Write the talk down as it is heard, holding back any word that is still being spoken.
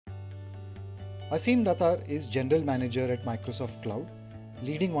Asim Datar is General Manager at Microsoft Cloud,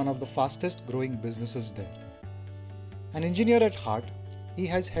 leading one of the fastest growing businesses there. An engineer at heart, he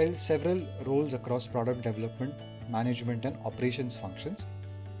has held several roles across product development, management, and operations functions.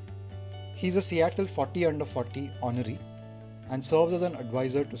 He is a Seattle 40 under 40 honoree and serves as an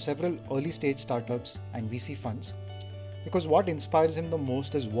advisor to several early stage startups and VC funds because what inspires him the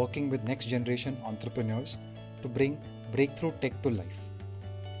most is working with next generation entrepreneurs to bring breakthrough tech to life.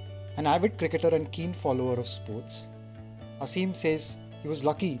 An avid cricketer and keen follower of sports, Asim says he was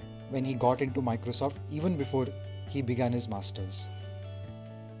lucky when he got into Microsoft even before he began his masters.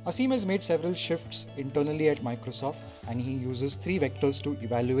 Asim has made several shifts internally at Microsoft and he uses three vectors to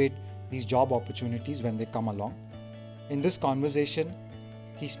evaluate these job opportunities when they come along. In this conversation,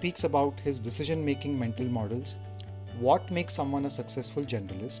 he speaks about his decision making mental models, what makes someone a successful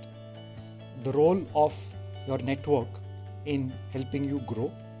generalist, the role of your network in helping you grow,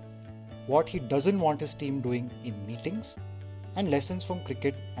 what he doesn't want his team doing in meetings, and lessons from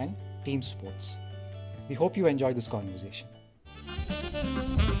cricket and team sports. We hope you enjoy this conversation.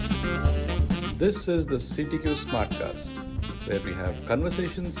 This is the CTQ Smartcast, where we have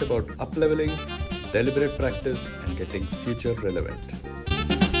conversations about upleveling, deliberate practice, and getting future relevant.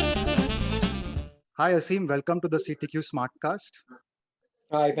 Hi Asim, welcome to the CTQ Smartcast.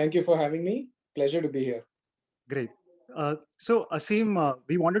 Hi, thank you for having me. Pleasure to be here. Great. So Asim,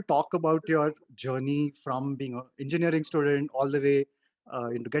 we want to talk about your journey from being an engineering student all the way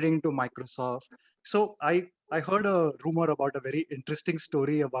into getting into Microsoft. So I heard a rumor about a very interesting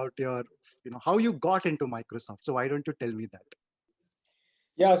story about your, how you got into Microsoft. So why don't you tell me that?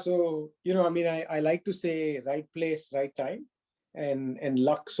 Yeah, so I like to say right place, right time, and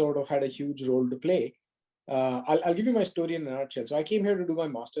luck sort of had a huge role to play. I'll give you my story in a nutshell. So I came here to do my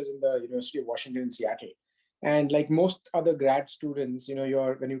master's in the University of Washington in Seattle, and like most other grad students,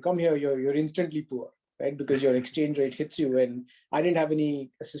 you're when you come here, you're instantly poor, right? Because your exchange rate hits you, and I didn't have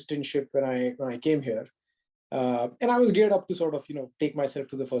any assistantship when I came here, and I was geared up to sort of take myself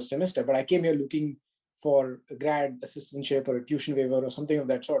to the first semester, but I came here looking for a grad assistantship or a tuition waiver or something of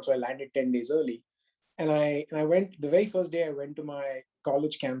that sort. So I landed 10 days early. And I went the very first day I went to my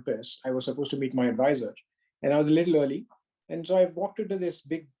college campus. I was supposed to meet my advisor, and I was a little early. And so I walked into this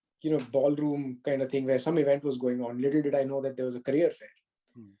big, ballroom kind of thing where some event was going on. Little did I know that there was a career fair.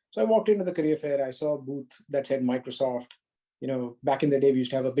 So I walked into the career fair. I saw a booth that said Microsoft. Back in the day, we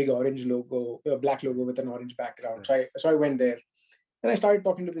used to have a big orange logo, a black logo with an orange background. So I went there and I started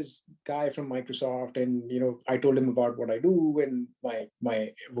talking to this guy from Microsoft, and I told him about what I do and my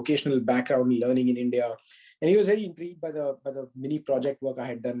vocational background in learning in India, and he was very intrigued by the mini project work I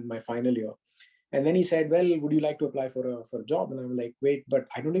had done in my final year. And then he said, "Well, would you like to apply for a job?" And I'm like, "Wait, but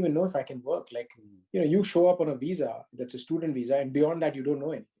I don't even know if I can work. Like, you show up on a visa that's a student visa, and beyond that, you don't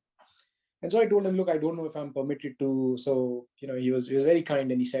know anything." And so I told him, "Look, I don't know if I'm permitted to." So he was very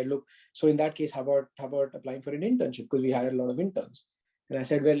kind, and he said, "Look, so in that case, how about applying for an internship, because we hire a lot of interns." And I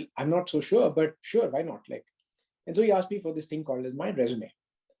said, "Well, I'm not so sure, but sure, why not?" Like, and so he asked me for this thing called as my resume.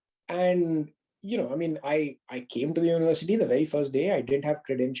 And I came to the university the very first day. I didn't have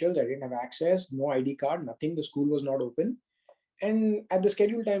credentials, I didn't have access, no ID card, nothing. The school was not open. And at the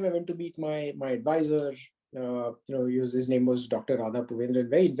scheduled time, I went to meet my advisor. His name was Dr. Radha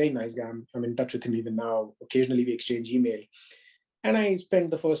Puvendran, very very nice guy. I'm in touch with him even now. Occasionally, we exchange email. And I spent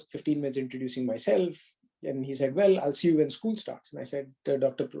the first 15 minutes introducing myself. And he said, "Well, I'll see you when school starts." And I said,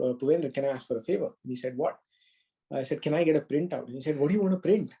 "Dr. Puvendran, can I ask for a favor?" And he said, "What?" I said, "Can I get a printout?" And he said, "What do you want to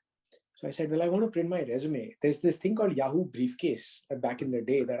print?" So I said, "Well, I want to print my resume. There's this thing called Yahoo Briefcase back in the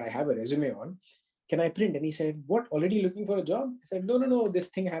day that I have a resume on. Can I print?" And he said, "What, already looking for a job?" I said, "No, no, no. This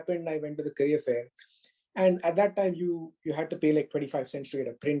thing happened. I went to the career fair. And at that time, you had to pay like 25 cents to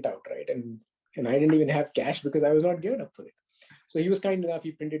get a printout, right? And I didn't even have cash because I was not geared up for it." So he was kind enough.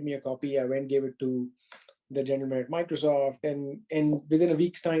 He printed me a copy. I went, gave it to the gentleman at Microsoft, and within a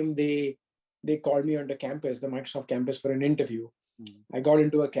week's time, they called me onto campus, the Microsoft campus, for an interview. I got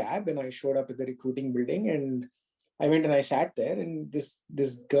into a cab and I showed up at the recruiting building, and I went and I sat there, and this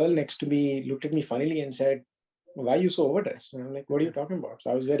girl next to me looked at me funnily and said, "Why are you so overdressed?" And I'm like, "What are you talking about?"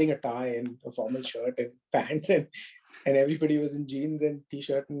 So I was wearing a tie and a formal shirt and pants, and everybody was in jeans and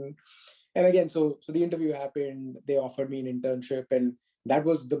t-shirt. And again, so the interview happened. They offered me an internship, and that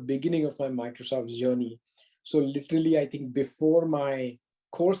was the beginning of my Microsoft journey. So literally, I think before my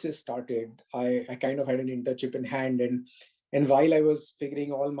courses started, I kind of had an internship in hand, and while I was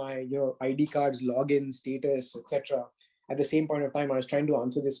figuring all my ID cards, login status, etc., at the same point of time, I was trying to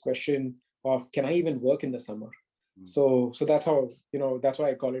answer this question of, can I even work in the summer? So that's how that's why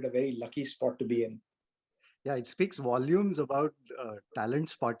I call it a very lucky spot to be in. Yeah, it speaks volumes about talent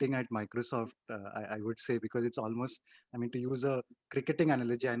spotting at Microsoft, I would say, because it's almost, I mean, to use a cricketing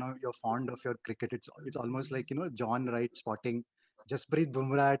analogy, I know you're fond of your cricket. It's almost like, John Wright spotting Jasprit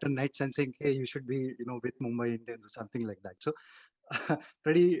Bumrah at a net and saying, hey, you should be, with Mumbai Indians or something like that. So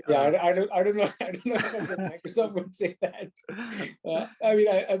pretty. Yeah, I don't know. I don't know if Microsoft would say that. I mean,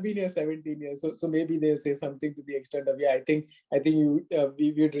 I've been here 17 years, so maybe they'll say something to the extent of, yeah, I think you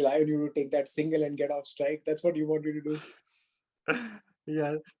we would rely on you to take that single and get off strike. That's what you want me to do.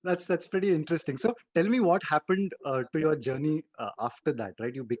 Yeah, that's pretty interesting. So tell me what happened to your journey after that,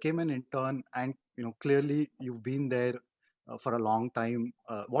 right? You became an intern, and clearly you've been there for a long time.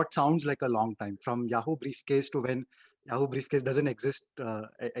 What sounds like a long time, from Yahoo Briefcase to when Yahoo Briefcase doesn't exist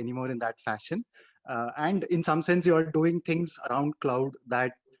anymore in that fashion. And in some sense, you are doing things around cloud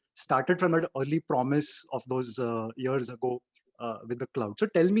that started from an early promise of those years ago with the cloud. So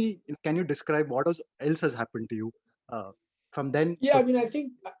tell me, can you describe else has happened to you from then Yeah, to I mean, I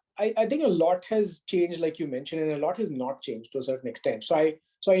think a lot has changed, like you mentioned, and a lot has not changed to a certain extent. So I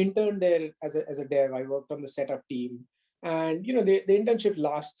interned there as a dev. I worked on the setup team, and the internship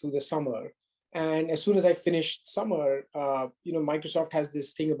lasts through the summer. And as soon as I finished summer, Microsoft has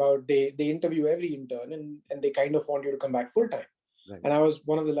this thing about they interview every intern, and they kind of want you to come back full time. right? And I was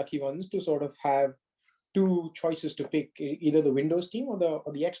one of the lucky ones to sort of have two choices to pick, either the Windows team or the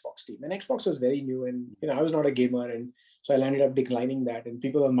Xbox team. And Xbox was very new, and I was not a gamer, and so I ended up declining that. And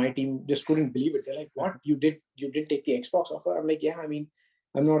people on my team just couldn't believe it. They're like, "What? You did take the Xbox offer?" I'm like, "Yeah, I mean,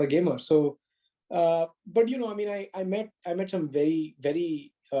 I'm not a gamer." So, but I mean, I met some very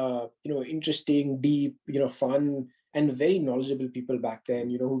very interesting, deep, fun and very knowledgeable people back then.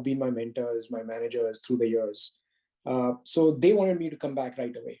 Who've been my mentors, my managers through the years. So they wanted me to come back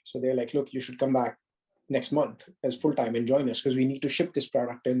right away. So they're like, "Look, you should come back next month as full time and join us, because we need to ship this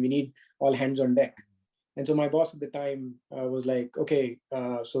product and we need all hands on deck." And so my boss at the time was like, "Okay,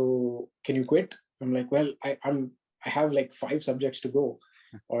 so can you quit?" I'm like, "Well, I have like 5 subjects to go,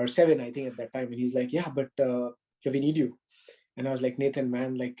 or 7, I think, at that time." And he's like, "Yeah, but yeah, we need you." And I was like, "Nathan,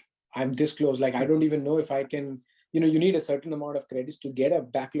 man, like, I'm this close. Like, I don't even know if I can. You need a certain amount of credits to get a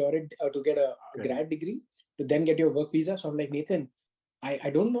baccalaureate or to get a grad degree to then get your work visa." So I'm like, "Nathan,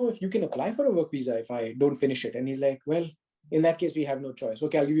 I don't know if you can apply for a work visa if I don't finish it." And he's like, "Well, in that case, we have no choice.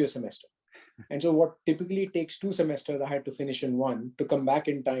 Okay, I'll give you a semester." And so what typically takes 2 semesters, I had to finish in 1 to come back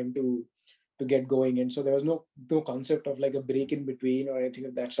in time to get going. And so there was no concept of like a break in between or anything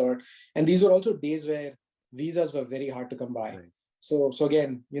of that sort. And these were also days where visas were very hard to come by. Right. So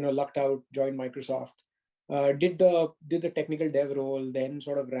again, lucked out, joined Microsoft, did the technical dev role, then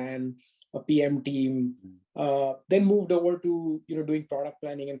sort of ran a PM team, then moved over to doing product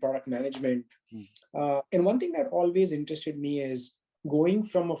planning and product management. And one thing that always interested me is going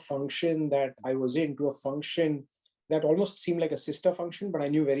from a function that I was in to a function that almost seemed like a sister function, but I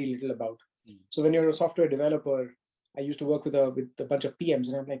knew very little about. So when you're a software developer, I used to work with a bunch of PMs,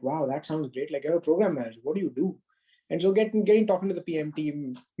 and I'm like, "Wow, that sounds great. Like, you're a program manager. What do you do?" And so getting talking to the PM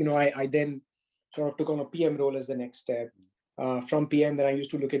team, I then sort of took on a PM role as the next step. From PM, then I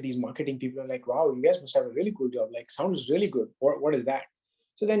used to look at these marketing people and like, "Wow, you guys must have a really cool job. Like, sounds really good. What is that?"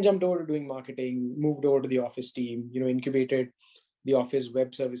 So then jumped over to doing marketing, moved over to the office team, incubated the office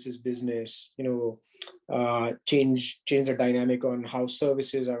web services business, change the dynamic on how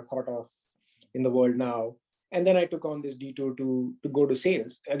services are thought of in the world now. And then I took on this detour to go to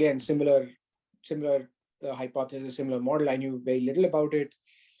sales. Again, similar hypothesis, similar model. I knew very little about it.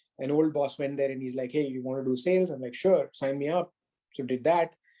 An old boss went there and he's like, "Hey, you want to do sales?" I'm like, "Sure, sign me up." So did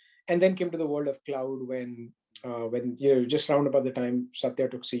that, and then came to the world of cloud when just around about the time Satya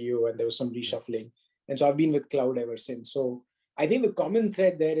took CEO and there was some reshuffling. And so I've been with cloud ever since. So I think the common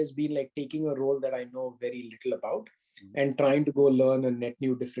thread there has been like taking a role that I know very little about and trying to go learn a net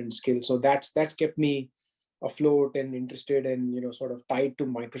new different skill. So that's kept me afloat and interested and sort of tied to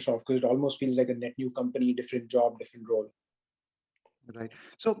Microsoft, because it almost feels like a net new company, different job, different role. Right.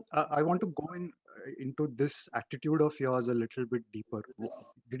 So I want to go into this attitude of yours a little bit deeper.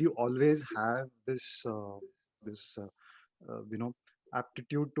 Did you always have this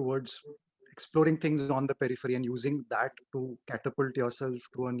aptitude towards exploring things on the periphery and using that to catapult yourself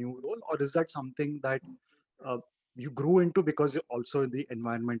to a new role, or is that something that uh, you grew into because also the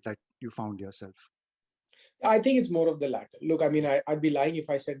environment that you found yourself? I think it's more of the latter. Look, I mean, I'd be lying if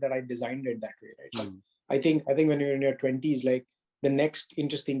I said that I designed it that way, right? Like, I think when you're in your 20s, like, the next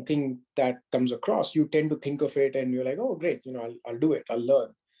interesting thing that comes across, you tend to think of it and you're like, "Oh, great, I'll do it, I'll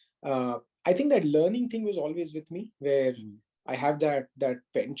learn." I think that learning thing was always with me, where I have that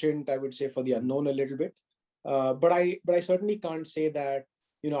penchant, I would say, for the unknown a little bit. But I certainly can't say that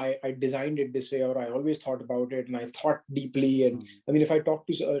I designed it this way, or I always thought about it and I thought deeply. And I mean, if I talk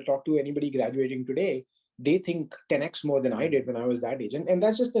to anybody graduating today, they think 10x more than I did when I was that age. And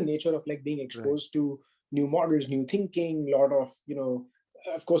that's just the nature of like being exposed to new models, new thinking, a lot of,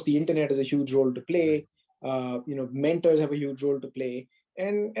 of course, the internet has a huge role to play. Mentors have a huge role to play.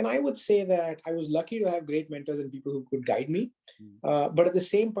 And I would say that I was lucky to have great mentors and people who could guide me. But at the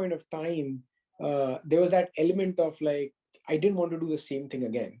same point of time, there was that element of like, I didn't want to do the same thing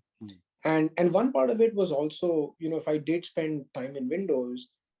again. And one part of it was also, if I did spend time in Windows,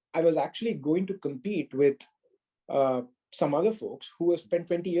 I was actually going to compete with some other folks who have spent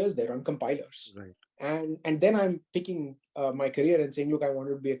 20 years there on compilers. Right. And then I'm picking my career and saying, look, I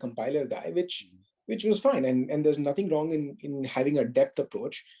wanted to be a compiler guy, which was fine. And there's nothing wrong in having a depth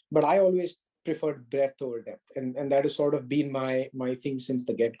approach, but I always preferred breadth over depth. And that has sort of been my thing since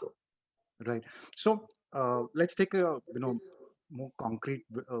the get-go. Right. So let's take a more concrete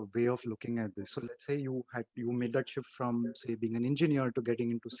way of looking at this. So let's say you made that shift from, say, being an engineer to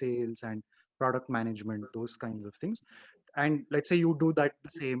getting into sales and product management, those kinds of things. And let's say you do that the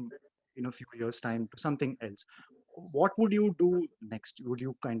same in a few years' time to something else. What would you do next? Would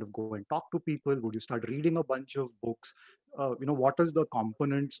you kind of go and talk to people? Would you start reading a bunch of books? What is the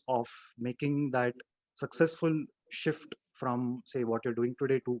components of making that successful shift from, say, what you're doing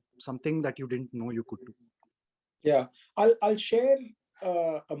today to something that you didn't know you could do? Yeah, I'll share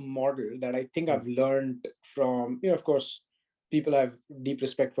a model that I think I've learned from, of course, people I have deep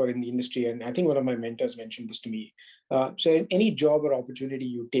respect for in the industry. And I think one of my mentors mentioned this to me. So in any job or opportunity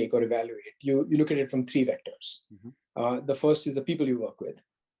you take or evaluate, you look at it from three vectors. The first is the people you work with.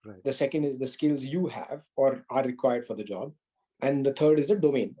 Right. The second is the skills you have or are required for the job. And the third is the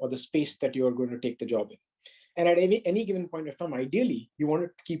domain or the space that you are going to take the job in. And at any given point of time, ideally, you want to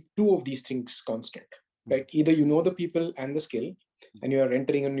keep two of these things constant. Right? Either you know the people and the skill, and you are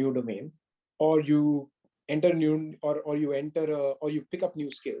entering a new domain, or you enter new, or you pick up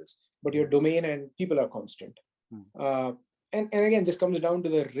new skills, but your domain and people are constant. And again, this comes down to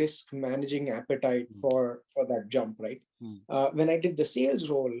the risk managing appetite for that jump, right? When I did the sales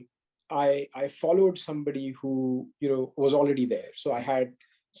role, I followed somebody who was already there, so I had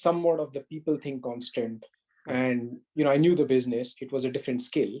somewhat of the people thing constant, and I knew the business. It was a different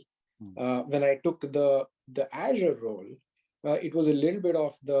skill. When I took the Azure role, it was a little bit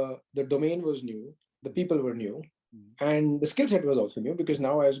of the domain was new, the people were new, and the skill set was also new because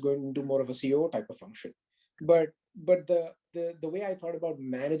now I was going into more of a CEO type of function. But the way I thought about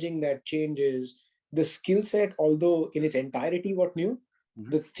managing that change is the skill set, although in its entirety what new,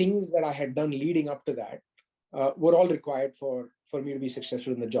 the things that I had done leading up to that were all required for me to be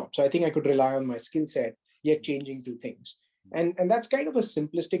successful in the job. So I think I could rely on my skill set, yet changing two things. And that's kind of a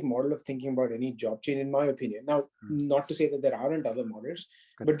simplistic model of thinking about any job change, in my opinion. Now, not to say that there aren't other models,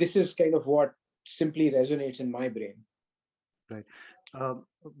 but this is kind of what simply resonates in my brain. Right.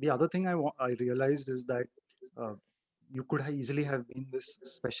 The other thing I realized is that you could easily have been this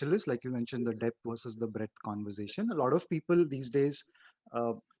specialist, like you mentioned, the depth versus the breadth conversation. A lot of people these days,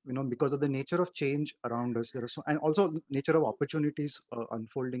 because of the nature of change around us, and also nature of opportunities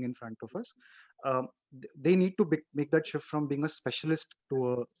unfolding in front of us, they need to make that shift from being a specialist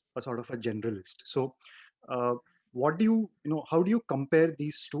to a sort of a generalist. So what do how do you compare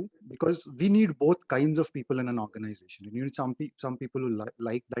these two? Because we need both kinds of people in an organization. You need some people who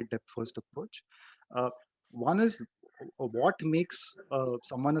like that depth first approach. One is what makes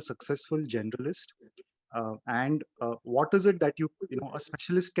someone a successful generalist, and what is it that a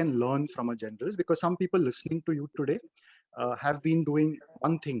specialist can learn from a generalist? Because some people listening to you today have been doing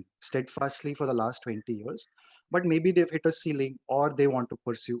one thing steadfastly for the last 20 years, but maybe they've hit a ceiling or they want to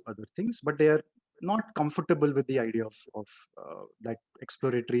pursue other things, but they are not comfortable with the idea of that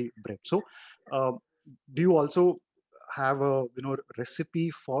exploratory breadth. So do you also have a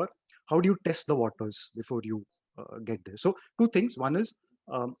recipe for how do you test the waters before you get there? So two things. One is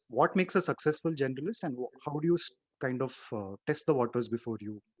what makes a successful generalist, and how do you kind of test the waters before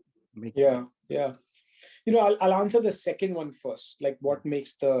you make yeah I'll answer the second one first. Like what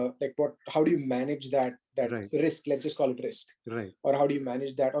makes how do you manage that right. risk? Let's just call it risk, right? Or how do you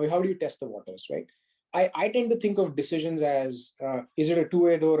manage that, or how do you test the waters, right? I tend to think of decisions as is it a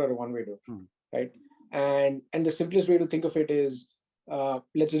two-way door or a one-way door, right? And the simplest way to think of it is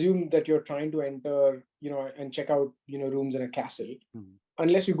let's assume that you're trying to enter and check out rooms in a castle.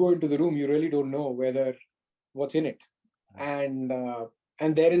 Unless you go into the room, you really don't know what's in it.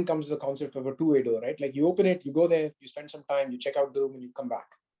 And therein comes the concept of a two-way door, right? Like you open it, you go there, you spend some time, you check out the room, and you come back.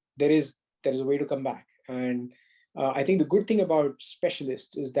 There is a way to come back. And I think the good thing about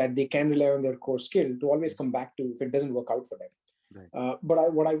specialists is that they can rely on their core skill to always come back to if it doesn't work out for them. Right.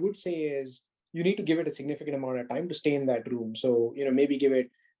 But what I would say is you need to give it a significant amount of time to stay in that room. So, maybe give it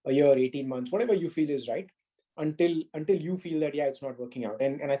a year, 18 months, whatever you feel is right, until you feel that, yeah, it's not working out.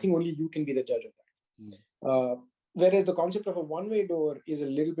 And I think only you can be the judge of that. Whereas the concept of a one-way door is a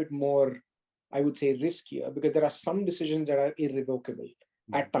little bit more, I would say, riskier, because there are some decisions that are irrevocable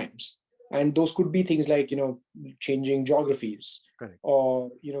at times. And those could be things like, changing geographies. Correct.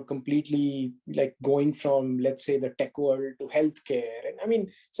 Or, completely like going from, let's say, the tech world to healthcare. And I mean,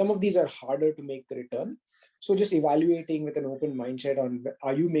 some of these are harder to make the return. So just evaluating with an open mindset on,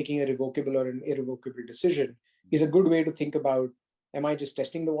 are you making a revocable or an irrevocable decision, is a good way to think about, am I just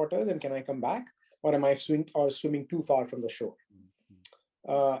testing the waters and can I come back? Or am I swimming too far from the shore?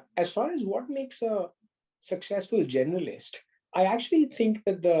 As far as what makes a successful generalist, I actually think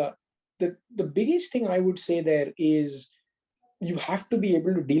that the biggest thing I would say there is you have to be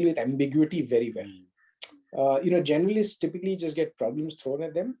able to deal with ambiguity very well. Generalists typically just get problems thrown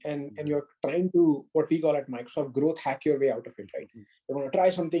at them, and you're trying to, what we call at Microsoft, growth hack your way out of it, right? You're going to try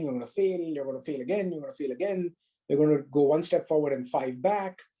something, you're going to fail, you're going to fail again, you're going to fail again, you're going to go one step forward and five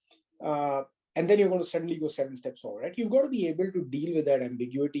back. And then you're going to suddenly go 7 steps forward, right? You've got to be able to deal with that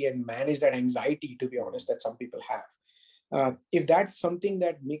ambiguity and manage that anxiety, to be honest, that some people have. If that's something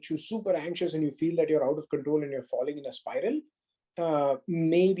that makes you super anxious and you feel that you're out of control and you're falling in a spiral,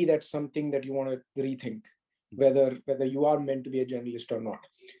 maybe that's something that you want to rethink, whether you are meant to be a journalist or not.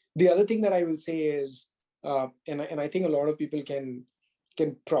 The other thing that I will say is, and I think a lot of people can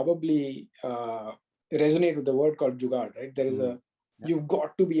probably resonate with the word called jugaad, right? There is you've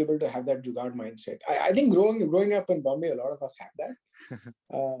got to be able to have that jugaad mindset. I think growing up in Bombay, a lot of us have that.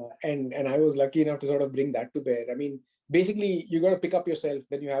 And I was lucky enough to sort of bring that to bear. I mean, basically, you got to pick up yourself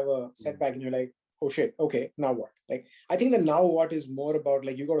when you have a setback and you're like, oh shit, okay, now what? Like, I think the now what is more about,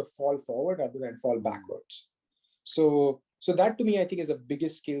 like, you got to fall forward rather than fall backwards. So that to me, I think, is the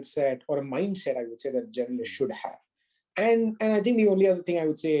biggest skill set or a mindset, I would say, that journalists should have. And I think the only other thing I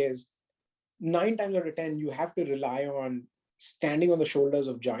would say is 9 times out of 10, you have to rely on standing on the shoulders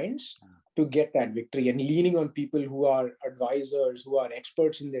of giants to get that victory, and leaning on people who are advisors, who are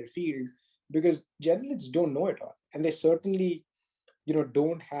experts in their field, because journalists don't know it all. And they certainly,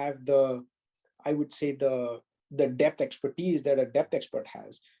 don't have the, I would say, the depth expertise that a depth expert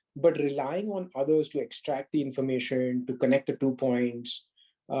has. But relying on others to extract the information, to connect the 2 points,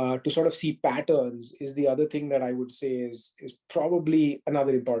 to sort of see patterns is the other thing that I would say is probably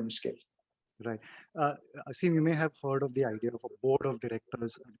another important skill. Right. Aseem, you may have heard of the idea of a board of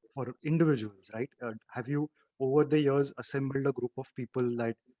directors for individuals, right? Have you, over the years, assembled a group of people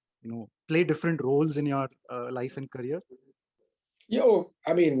that, play different roles in your life and career?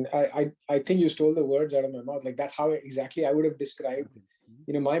 I mean, I think you stole the words out of my mouth. Like, that's how exactly I would have described,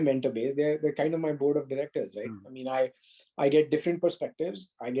 my mentor base. They're kind of my board of directors, right? I mean, I get different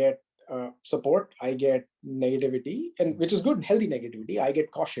perspectives. I get support. I get negativity, and which is good, healthy negativity. I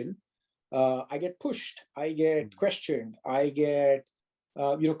get caution. I get pushed, I get questioned, I get,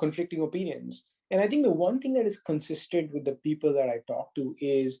 conflicting opinions. And I think the one thing that is consistent with the people that I talk to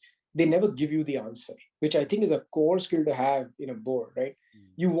is they never give you the answer, which I think is a core skill to have in a board, right?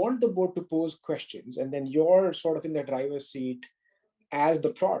 You want the board to pose questions, and then you're sort of in the driver's seat as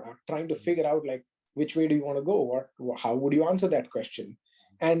the product, trying to figure out, like, which way do you want to go? How would you answer that question?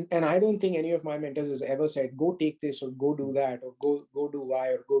 And I don't think any of my mentors has ever said, go take this or go do that, or go do Y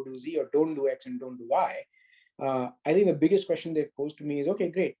or go do Z, or don't do X and don't do Y. I think the biggest question they've posed to me is,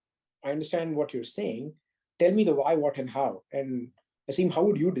 okay, great. I understand what you're saying. Tell me the why, what, and how. And Aseem, how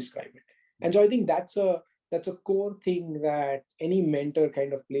would you describe it? And so I think that's a core thing that any mentor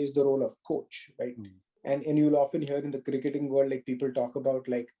kind of plays the role of coach, right? And you'll often hear in the cricketing world, like, people talk about,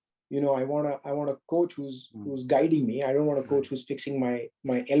 like, I want a coach who's guiding me. I don't want a coach who's fixing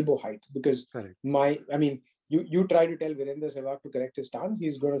my elbow height, because you try to tell Virender Sehwag to correct his stance,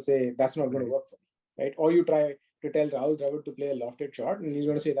 he's going to say that's not going to work for me, right? Or you try to tell Rahul Dravid to play a lofted shot, and he's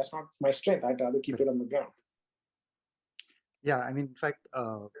going to say that's not my strength. I'd rather keep it on the ground. Yeah, I mean, in fact,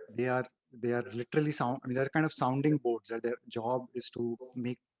 they are literally they're kind of sounding boards. Their job is to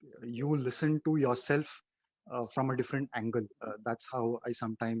make you listen to yourself from a different angle. That's how I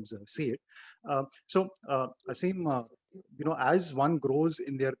sometimes see it. So, Aseem, as one grows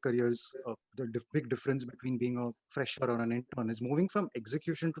in their careers, the big difference between being a fresher or an intern is moving from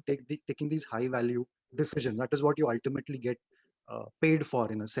execution to taking these high value decisions. That is what you ultimately get paid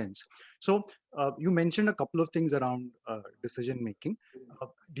for, in a sense. So you mentioned a couple of things around decision making.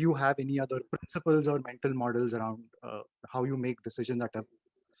 Do you have any other principles or mental models around how you make decisions that have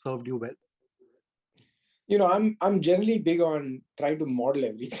served you well? I'm generally big on trying to model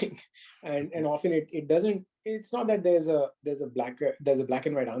everything, and often it doesn't it's not that there's a black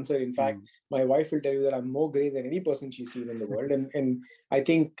and white answer. In fact, my wife will tell you that I'm more gray than any person she's seen in the world. And I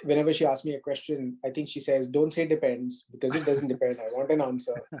think whenever she asks me a question, I think she says, "Don't say depends, because it doesn't depend. I want an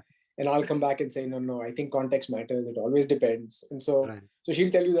answer." And I'll come back and say, no, I think context matters. It always depends. And so, Right. so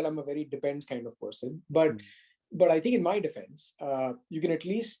she'll tell you that I'm a very depends kind of person. But I think in my defense, you can at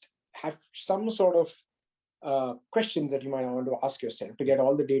least have some sort of questions that you might want to ask yourself to get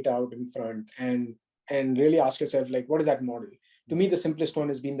all the data out in front and really ask yourself, like, what is that model? To me, the simplest one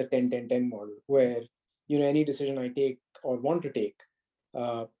has been the 10-10-10 model, where, any decision I take or want to take,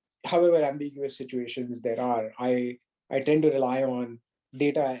 however ambiguous situations there are, I tend to rely on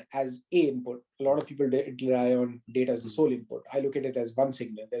data as a input. A lot of people rely on data as the sole input. I look at it as one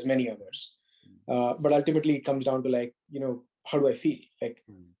signal. There's many others. But ultimately it comes down to, like, how do I feel? Like,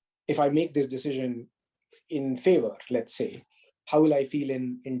 if I make this decision in favor, let's say, how will I feel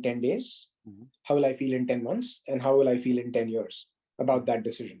in 10 days? How will I feel in 10 months? And how will I feel in 10 years about that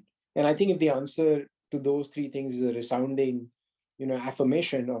decision? And I think if the answer to those three things is a resounding,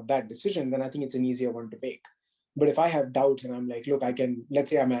 affirmation of that decision, then I think it's an easier one to make. But if I have doubts and I'm like, look,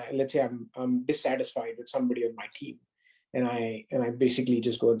 let's say I'm dissatisfied with somebody on my team, and I basically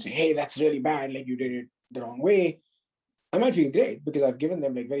just go and say, hey, that's really bad, like you did it the wrong way, I might feel great because I've given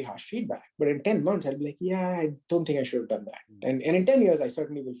them like very harsh feedback. But in 10 months, I'll be like, yeah, I don't think I should have done that. And in 10 years, I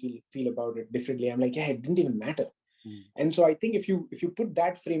certainly will feel about it differently. I'm like, yeah, it didn't even matter. And so I think if you put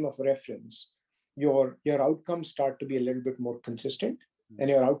that frame of reference, your outcomes start to be a little bit more consistent, and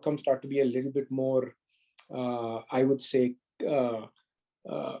your outcomes start to be a little bit more, I would say,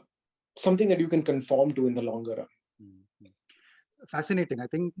 something that you can conform to in the longer run. Fascinating. I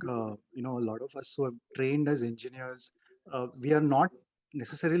think, a lot of us who have trained as engineers, we are not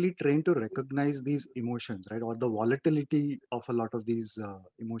necessarily trained to recognize these emotions, right? Or the volatility of a lot of these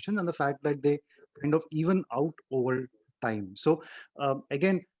emotions, and the fact that they kind of even out over time. So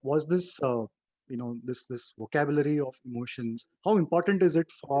again, was this, this vocabulary of emotions, how important is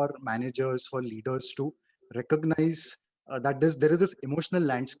it for managers, for leaders to recognize that there is this emotional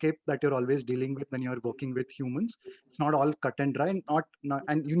landscape that you're always dealing with when you're working with humans? It's not all cut and dry, and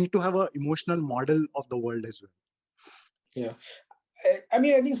and you need to have an emotional model of the world as well. Yeah. I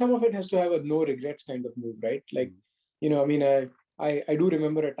mean, I think some of it has to have a no regrets kind of move, right? Like, I do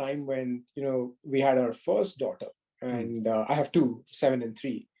remember a time when, we had our first daughter, and I have two, 7 and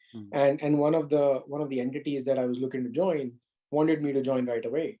 3. And one of the entities that I was looking to join wanted me to join right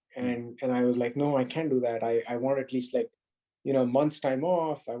away. And I was like, no, I can't do that. I want at least, like, months time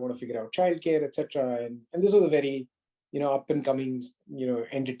off. I want to figure out childcare, etc. And this was a very, up and coming,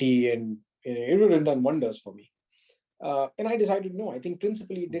 entity, and it would have done wonders for me. And I decided, no, I think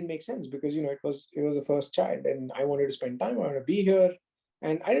principally it didn't make sense because, it was the first child, and I wanted to spend time. I wanted to be here,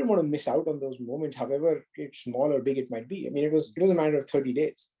 and I didn't want to miss out on those moments, however small or big it might be. I mean, it was a matter of 30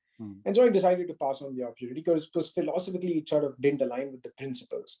 days. And so I decided to pass on the opportunity because philosophically it sort of didn't align with the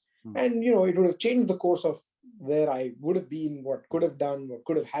principles. And, it would have changed the course of where I would have been, what could have done, what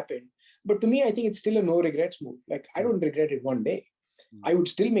could have happened. But to me, I think it's still a no regrets move. Like, I don't regret it one day. I would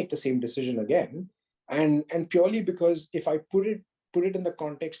still make the same decision again. And purely because if I put it in the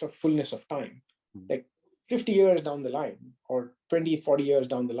context of fullness of time, like 50 years down the line or 20, 40 years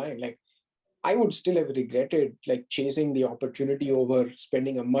down the line, like, I would still have regretted, like, chasing the opportunity over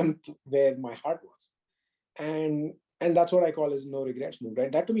spending a month where my heart was. And that's what I call as no regrets move,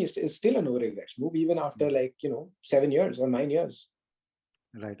 right? That to me is still a no regrets move, even after 7 years or 9 years.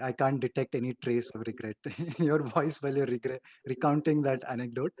 Right. I can't detect any trace of regret in your voice while you're recounting that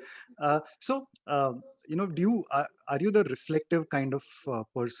anecdote. Are you the reflective kind of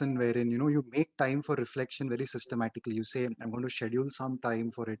person wherein, you make time for reflection very systematically? You say, I'm going to schedule some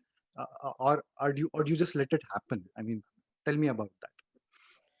time for it. Or do you just let it happen? I mean, tell me about that.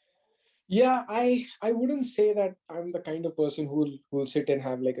 Yeah, I wouldn't say that I'm the kind of person who'll sit and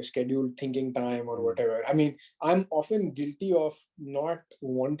have like a scheduled thinking time or whatever. I mean, I'm often guilty of not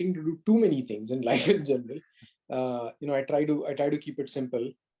wanting to do too many things in life in general. I try to keep it simple.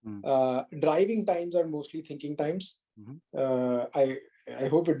 Driving times are mostly thinking times. I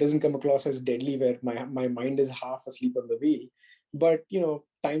hope it doesn't come across as deadly where my mind is half asleep on the wheel. But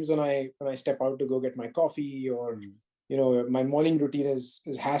times when I step out to go get my coffee, or my morning routine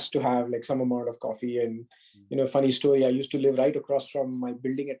has to have like some amount of coffee. And funny story, I used to live right across from my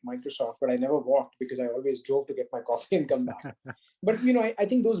building at Microsoft, but I never walked because I always drove to get my coffee and come back. But I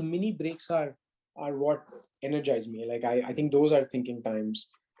think those mini breaks are what energize me. Like, I think those are thinking times.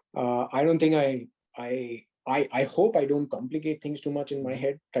 I don't think I hope I don't complicate things too much in my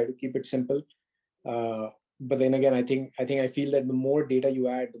head. Try to keep it simple. But then again, I think I feel that the more data you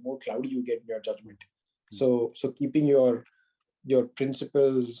add, the more cloudy you get in your judgment. So keeping your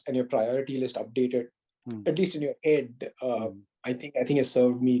principles and your priority list updated, at least in your head, I think has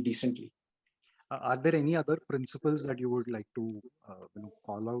served me decently. Are there any other principles that you would like to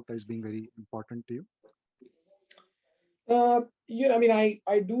call out as being very important to you? I mean,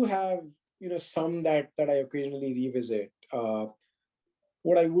 I do have some that I occasionally revisit.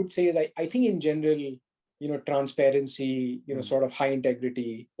 What I would say is I think in general, transparency, sort of high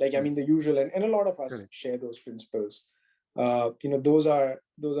integrity, like, I mean, the usual, and a lot of us Correct. share those principles. Those are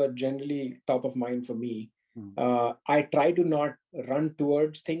generally top of mind for me. I try to not run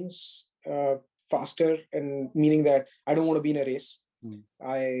towards things faster, and meaning that I don't want to be in a race.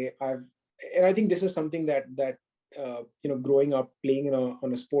 I think this is something that growing up playing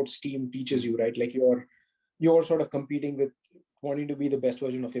on a sports team teaches you, right? Like you're sort of competing with wanting to be the best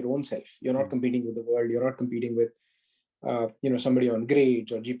version of your own self. You're not competing with the world. You're not competing with somebody on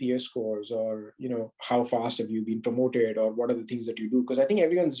grades or GPS scores, or how fast have you been promoted, or what are the things that you do, because I think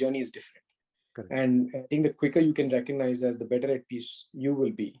everyone's journey is different. Correct. And I think the quicker you can recognize as the better at peace you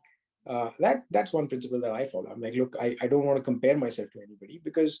will be. That's one principle that I follow. I'm like, look, I don't want to compare myself to anybody,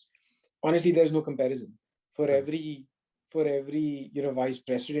 because honestly there's no comparison. For every vice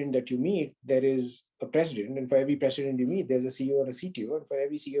president that you meet, there is a president, and for every president you meet, there's a CEO and a CTO, and for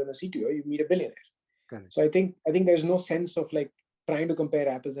every CEO and a CTO you meet a billionaire. Correct. So I think there's no sense of like trying to compare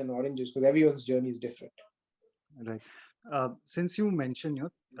apples and oranges, because everyone's journey is different. Right. Since you mentioned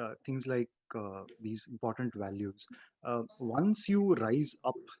things like these important values, once you rise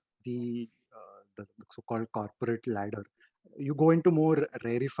up the so-called corporate ladder, you go into more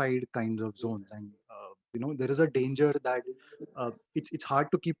rarefied kinds of zones, and there is a danger that it's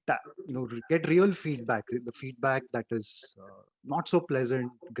hard to keep get real feedback, the feedback that is not so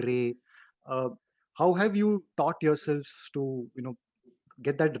pleasant, gray. How have you taught yourself to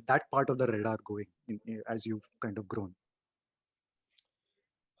get that part of the radar going as you've kind of grown?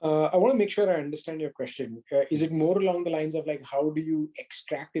 I want to make sure I understand your question. Is it more along the lines of like, how do you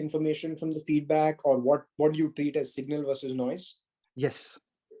extract information from the feedback, or what do you treat as signal versus noise? Yes.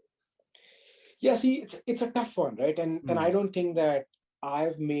 Yeah, see, it's a tough one, right? And I don't think that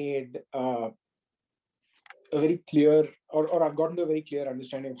I've made a very clear, or I've gotten to a very clear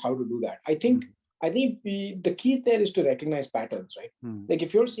understanding of how to do that. I think the key there is to recognize patterns, right? Like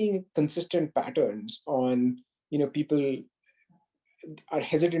if you're seeing consistent patterns on, people are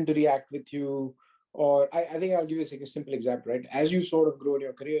hesitant to react with you, or I think I'll give you a simple example, right? As you sort of grow in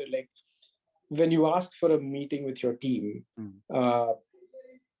your career, like when you ask for a meeting with your team,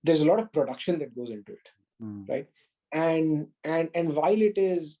 there's a lot of production that goes into it, right? And while it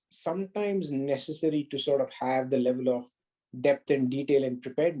is sometimes necessary to sort of have the level of depth and detail and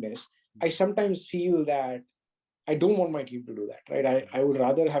preparedness, I sometimes feel that I don't want my team to do that, right? I would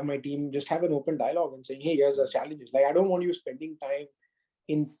rather have my team just have an open dialogue and saying, hey, here's the challenges. Like, I don't want you spending time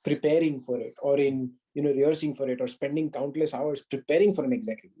in preparing for it, or in, rehearsing for it, or spending countless hours preparing for an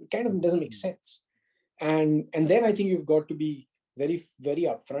executive. It kind of doesn't make sense. And then I think you've got to be very, very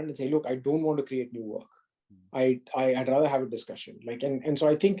upfront and say, look, I don't want to create new work. I'd rather have a discussion. Like, and so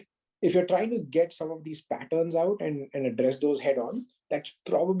I think if you're trying to get some of these patterns out and address those head on, that's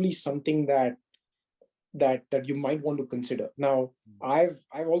probably something that you might want to consider. Now, I've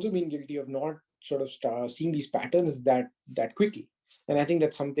also been guilty of not sort of seeing these patterns that quickly. And I think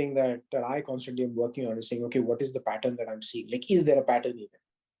that's something that I constantly am working on, is saying, okay, what is the pattern that I'm seeing? Like, is there a pattern even?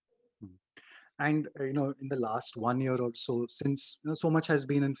 And in the last 1 year or so, since so much has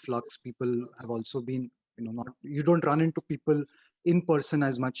been in flux, people have also been you don't run into people in person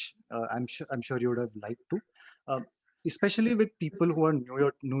as much. I'm sure you would have liked to, especially with people who are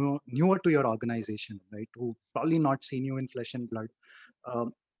newer to your organization, right? Who probably not seen you in flesh and blood.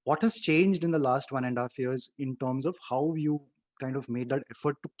 What has changed in the last 1.5 years in terms of how you kind of made that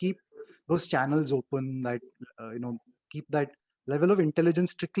effort to keep those channels open, that keep that level of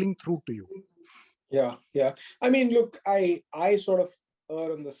intelligence trickling through to you? Yeah. I mean, look, I sort of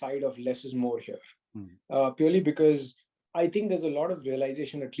err on the side of less is more here, purely because I think there's a lot of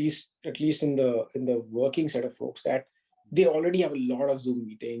realization, at least in the working set of folks, that they already have a lot of Zoom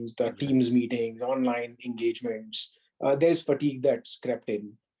meetings, the Teams meetings, online engagements. There's fatigue that's crept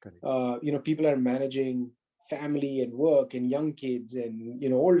in. People are managing family and work and young kids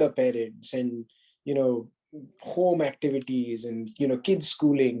and older parents and home activities and kids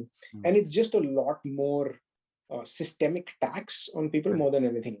schooling, and it's just a lot more systemic tax on people more than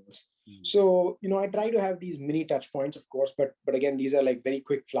anything else. So I try to have these mini touch points, of course, but again, these are like very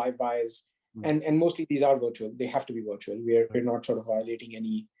quick flybys, and mostly these are virtual. They have to be virtual. We're not sort of violating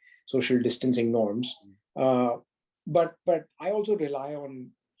any social distancing norms, but I also rely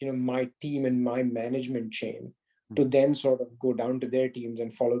on my team and my management chain to then sort of go down to their teams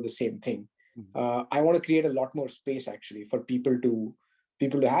and follow the same thing. I want to create a lot more space actually for people to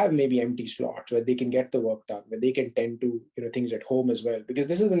have maybe empty slots where they can get the work done, where they can tend to things at home as well, because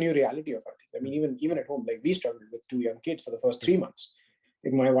this is the new reality of our thing. I mean, even at home, like we struggled with 2 young kids for the first 3 months.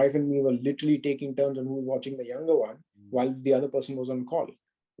 Like my wife and me were literally taking turns on who was watching the younger one while the other person was on call.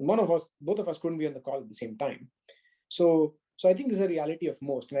 Both of us couldn't be on the call at the same time. So I think this is a reality of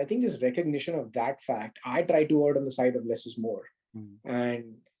most, and I think this recognition of that fact, I try to err on the side of less is more.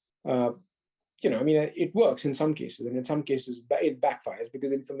 And I mean, it works in some cases, and in some cases it backfires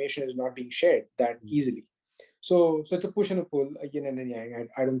because information is not being shared that easily. So it's a push and a pull, again and yang.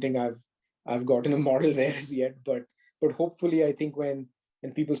 I don't think I've gotten a model there as yet, but hopefully, I think when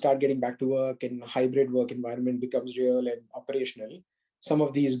people start getting back to work and hybrid work environment becomes real and operational, some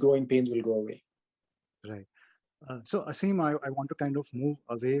of these growing pains will go away. Right. So Aseem, I want to kind of move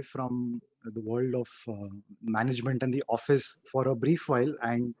away from the world of management and the office for a brief while,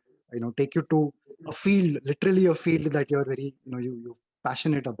 and take you to a field, literally a field that you're very you're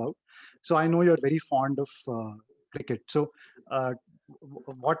passionate about. So I know you're very fond of cricket. So tell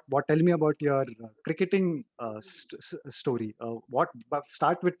me about your cricketing story.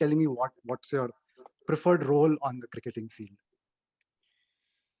 Start with telling me what's your preferred role on the cricketing field.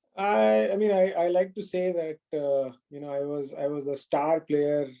 I mean, I like to say that I was a star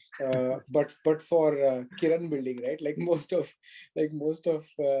player, but for Kiran building, right? Like most of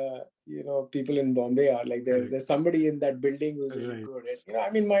people in Bombay are like there's somebody in that building who's really good. And, I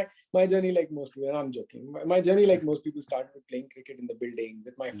mean, my journey, like most people, and I'm joking, my journey, like most people, started with playing cricket in the building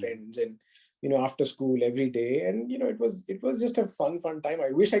with my friends and after school every day, and it was just a fun time.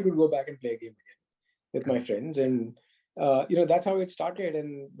 I wish I could go back and play a game again with my friends, and that's how it started.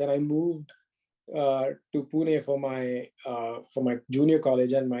 And then I moved to Pune for my junior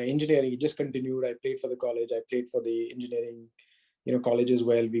college, and my engineering just continued. I played for the college, I played for the engineering college as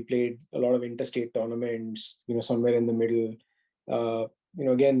well. We played a lot of interstate tournaments, somewhere in the middle.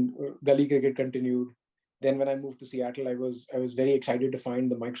 Again, gully cricket continued. Then when I moved to Seattle, I was very excited to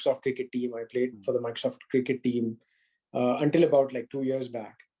find the Microsoft cricket team. I played for the Microsoft cricket team until about like 2 years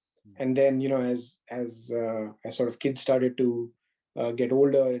back. And then, as sort of kids started to get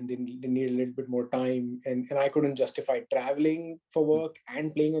older and they need a little bit more time, and I couldn't justify traveling for work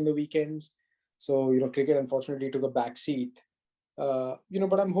and playing on the weekends. So, cricket unfortunately took a back seat. But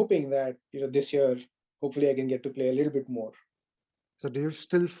I'm hoping that, this year, hopefully I can get to play a little bit more. So do you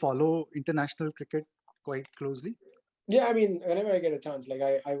still follow international cricket quite closely? Yeah, I mean, whenever I get a chance, like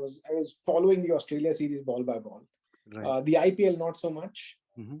I was following the Australia series ball by ball. Right. The IPL, not so much.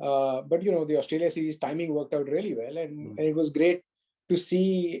 But the Australia series timing worked out really well, and it was great to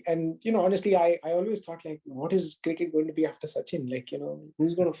see. And honestly, I always thought, like, what is cricket going to be after Sachin? Like,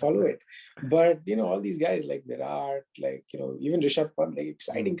 who's going to follow it? But all these guys like Virat, like even Rishabh Pant, like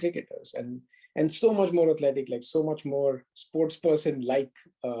exciting cricketers, and so much more athletic, like so much more sports person like,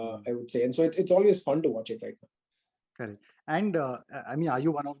 I would say. And so it's always fun to watch it right now. Correct. And I mean, are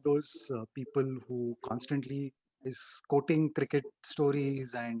you one of those people who constantly is quoting cricket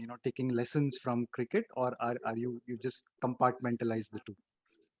stories and taking lessons from cricket, or are you just compartmentalize the two?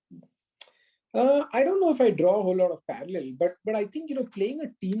 I don't know if I draw a whole lot of parallel, but I think playing a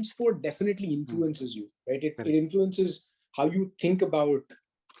team sport definitely influences you, right? It influences how you think about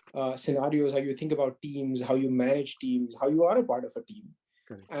scenarios, how you think about teams, how you manage teams, how you are a part of a team.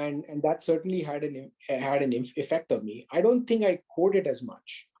 And that certainly had an effect on me. I don't think I quote it as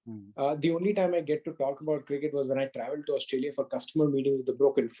much. The only time I get to talk about cricket was when I traveled to Australia for customer meetings with a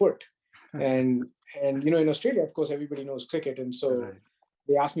broken foot. And in Australia, of course, everybody knows cricket. And so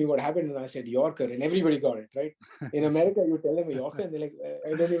they asked me what happened, and I said Yorker, and everybody got it, right? In America, you tell them a Yorker, and they're like,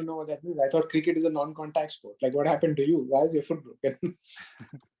 I don't even know what that means. I thought cricket is a non-contact sport. Like, what happened to you? Why is your foot broken?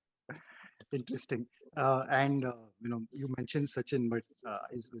 Interesting. And you mentioned Sachin, but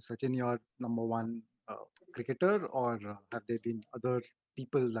is Sachin your number one cricketer, or have there been other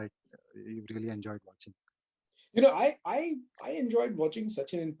people that you really enjoyed watching? I enjoyed watching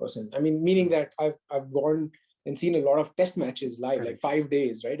Sachin in person. I mean, meaning that I've gone and seen a lot of test matches live, like 5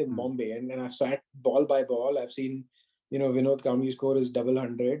 days, right, in Bombay, and I've sat ball by ball. I've seen Vinod Kambli score his double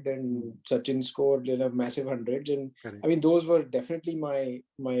 100, and Sachin scored massive hundreds, and I mean, those were definitely my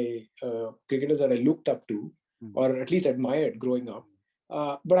cricketers that I looked up to, or at least admired growing up.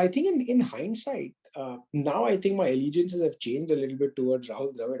 But I think in hindsight, now I think my allegiances have changed a little bit towards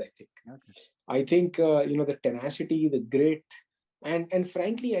Rahul Dravid. I think the tenacity, the grit, and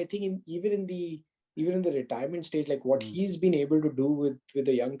frankly, I think even in the retirement stage, like what he's been able to do with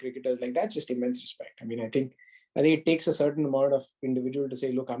the young cricketers, like that's just immense respect. I mean, I think I think it takes a certain amount of individual to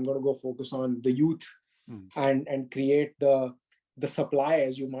say, look, I'm going to go focus on the youth and create the supply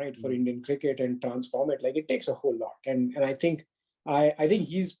as you might for Indian cricket and transform it. Like it takes a whole lot. And I think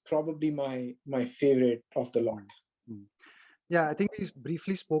he's probably my favorite of the lot. Yeah, I think we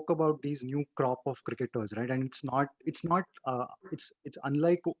briefly spoke about these new crop of cricketers, right? And it's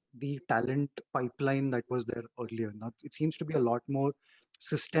unlike the talent pipeline that was there earlier. Now it seems to be a lot more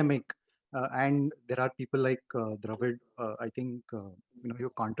systemic, and there are people like Dravid. I think you're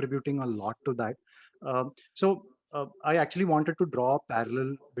contributing a lot to that. So I actually wanted to draw a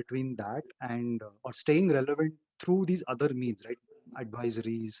parallel between that and or staying relevant through these other means, right?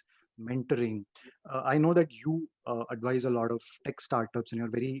 Advisories, mentoring. I know that you advise a lot of tech startups, and you're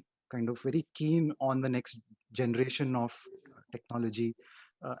very keen on the next generation of technology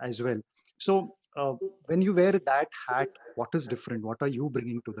as well. So when you wear that hat, what is different? What are you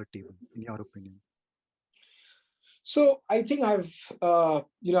bringing to the table, in your opinion? So I think I've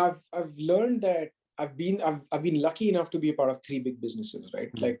learned that I've been lucky enough to be a part of three big businesses,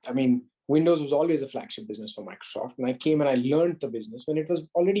 right? Like, I mean, Windows was always a flagship business for Microsoft, and I came and I learned the business when it was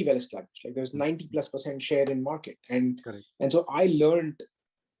already well established. Like there was 90+% share in market, and so I learned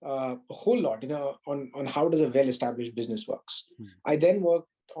a whole lot, on how does a well-established business works. I then worked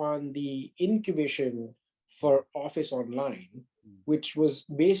on the incubation for Office Online, which was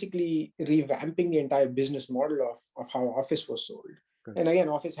basically revamping the entire business model of how Office was sold. And again,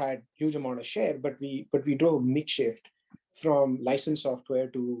 Office had huge amount of share, but we drove mix shift from licensed software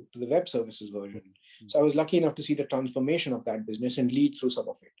to the web services version. So I was lucky enough to see the transformation of that business and lead through some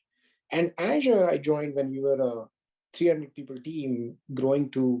of it. And Azure, I joined when we were a 300 people team growing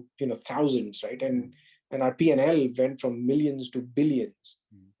to thousands, right? And our P&L went from millions to billions.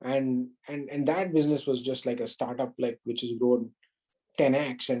 And that business was just like a startup, like which has grown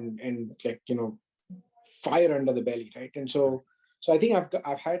 10x and like fire under the belly, right? And so I think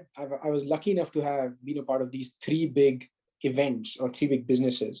I was lucky enough to have been a part of these three big events or three big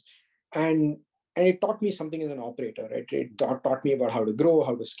businesses, and it taught me something as an operator, right? It taught me about how to grow,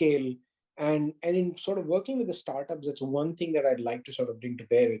 how to scale, and in sort of working with the startups, that's one thing that I'd like to sort of bring to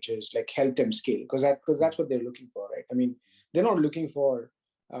bear, which is like help them scale, because that's what they're looking for, right? I mean, they're not looking for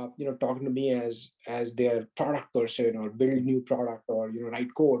talking to me as their product person or build new product or write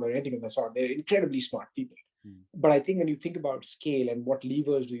code or anything of that sort. They're incredibly smart people. But I think when you think about scale and what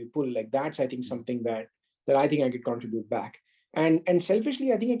levers do you pull, like that's I think something that I think I could contribute back. And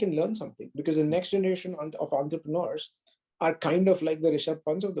selfishly, I think I can learn something, because the next generation of entrepreneurs are kind of like the Rishabh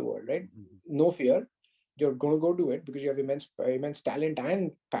Pants of the world, right? No fear, you're going to go do it because you have immense talent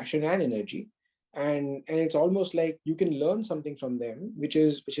and passion and energy. And it's almost like you can learn something from them, which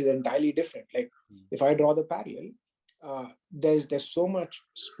is entirely different. Like if I draw the parallel, there's so much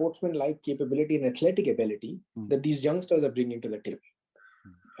sportsman-like capability and athletic ability that these youngsters are bringing to the table.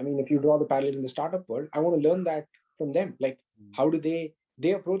 I mean, if you draw the parallel in the startup world, I want to learn that from them. Like, how do they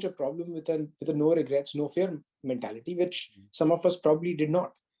approach a problem with a no regrets, no fear mentality, which some of us probably did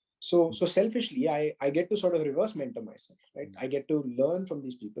not. So selfishly, I get to sort of reverse mentor myself, right? I get to learn from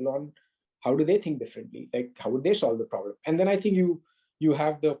these people on how do they think differently, like how would they solve the problem, and then I think you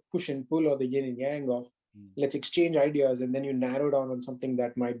have the push and pull or the yin and yang of let's exchange ideas, and then you narrow down on something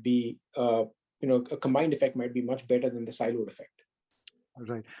that might be a combined effect might be much better than the siloed effect.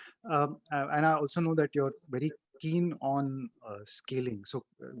 Right. And I also know that you're very keen on scaling. So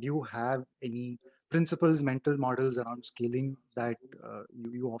do you have any principles, mental models around scaling that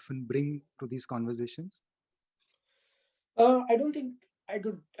you often bring to these conversations? I don't think I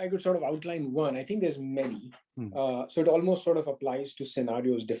could sort of outline one. I think there's many. So it almost sort of applies to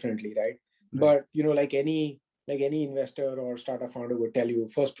scenarios differently, right? But like any investor or startup founder would tell you,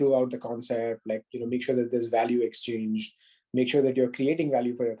 first prove out the concept, like make sure that there's value exchanged, make sure that you're creating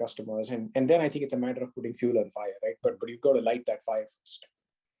value for your customers, and then I think it's a matter of putting fuel on fire, right? But you've got to light that fire first.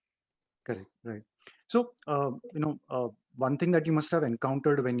 Correct, right. So one thing that you must have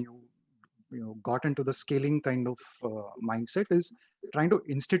encountered when you got into the scaling kind of mindset is trying to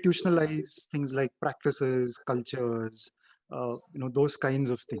institutionalize things like practices, cultures, those kinds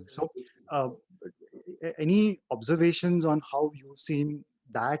of things. So any observations on how you've seen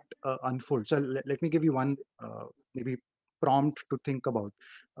that unfold? So let me give you one maybe prompt to think about.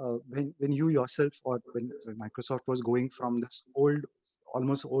 When you yourself, or when Microsoft was going from this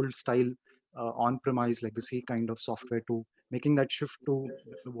almost old style on-premise legacy kind of software to making that shift to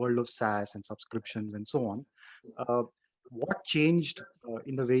the world of SaaS and subscriptions and so on, what changed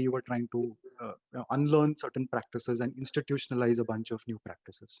in the way you were trying to unlearn certain practices and institutionalize a bunch of new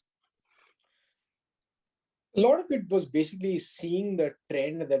practices? A lot of it was basically seeing the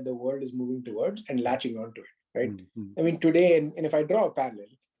trend that the world is moving towards and latching onto it. right? Mm-hmm. I mean, today, and if I draw a parallel,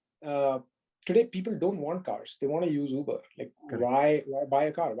 uh, today people don't want cars; they want to use Uber. Like, Correct. why buy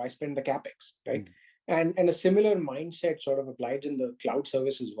a car? Why spend the capex, right? And a similar mindset sort of applied in the cloud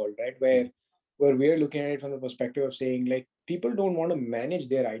services world, right? Where we're looking at it from the perspective of saying, like, people don't want to manage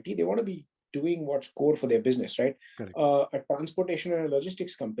their IT; they want to be doing what's core for their business, right? Correct. A transportation and a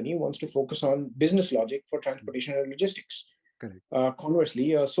logistics company wants to focus on business logic for transportation and logistics. Correct.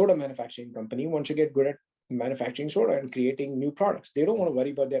 Conversely, a soda manufacturing company wants to get good at manufacturing soda and creating new products. They don't want to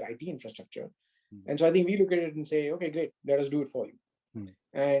worry about their IT infrastructure. And so I think we look at it and say, okay, great, let us do it for you.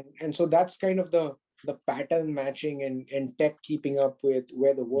 And so that's kind of the pattern matching and tech keeping up with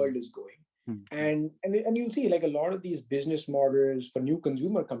where the world is going. And you'll see, like, a lot of these business models for new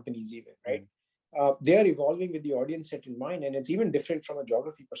consumer companies even, right? They are evolving with the audience set in mind, and it's even different from a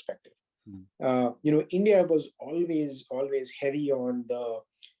geography perspective. India was always heavy on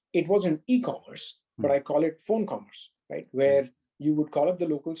it wasn't e-commerce, but I call it phone commerce, right? Where you would call up the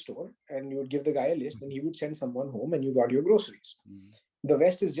local store and you would give the guy a list and he would send someone home and you got your groceries. The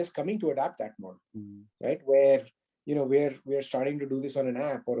West is just coming to adapt that model, right? Where we're starting to do this on an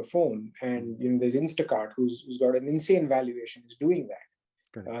app or a phone, and there's Instacart who's got an insane valuation is doing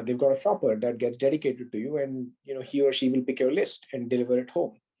that. They've got a shopper that gets dedicated to you, and he or she will pick your list and deliver it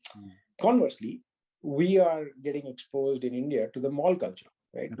home. Conversely, we are getting exposed in India to the mall culture,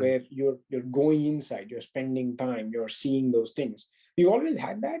 right? Where you're going inside, you're spending time, you're seeing those things. We've always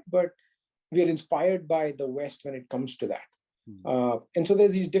had that, but we are inspired by the West when it comes to that. And so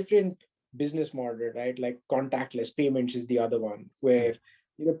there's these different business models, right? Like contactless payments is the other one, where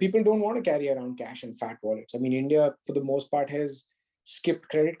people don't want to carry around cash and fat wallets. I mean, India, for the most part, has skipped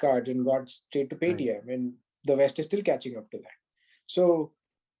credit cards and got straight to Paytm, and the West is still catching up to that. So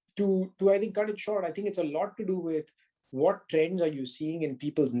to I think cut it short, I think it's a lot to do with what trends are you seeing in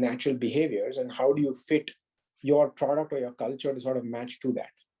people's natural behaviors, and how do you fit your product or your culture to sort of match to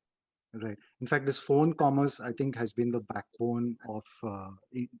that. Right. In fact, this phone commerce, I think, has been the backbone of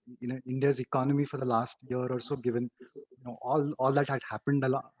India's economy for the last year or so. Given all that had happened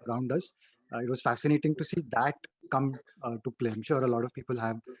around us, it was fascinating to see that come to play. I'm sure a lot of people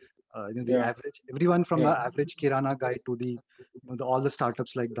have the average, everyone from the average Kirana guy to the all the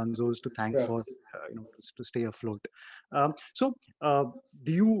startups like Dunzos to thank for to stay afloat. So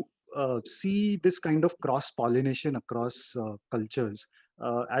do you see this kind of cross pollination across cultures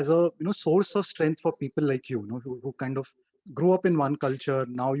as a source of strength for people like you, who kind of grew up in one culture,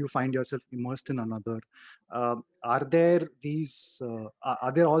 now you find yourself immersed in another? Are there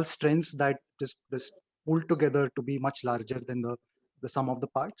all strengths that just pulled together to be much larger than the sum of the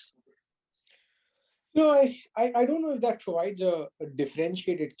parts? No, I don't know if that provides a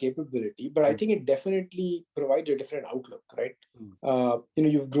differentiated capability, but I think it definitely provides a different outlook, right?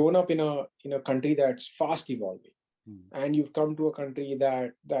 You've grown up in a country that's fast evolving, and you've come to a country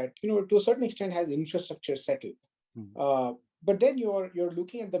that to a certain extent has infrastructure settled. But then you're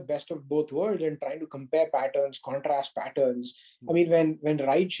looking at the best of both worlds and trying to compare patterns, contrast patterns. I mean, when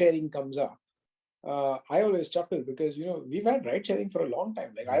ride sharing comes up, I always chuckle because we've had ride sharing for a long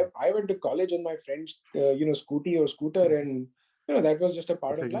time. Like I went to college on my friend's scooty or scooter, and that was just a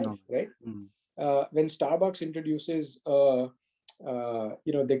part of life, right? When Starbucks introduces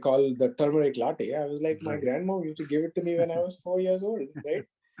they call the turmeric latte, I was like, my grandma used to give it to me when I was 4 years old, right?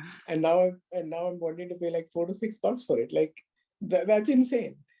 And now I'm wanting to pay like $4 to $6 for it. Like that's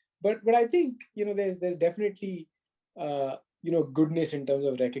insane. But I think there's definitely goodness in terms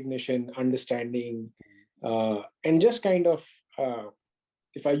of recognition, understanding, and just kind of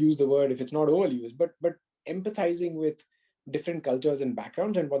if I use the word, if it's not overused, but empathizing with different cultures and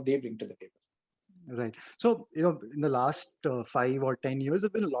backgrounds and what they bring to the table. Right. So in the last 5 or 10 years,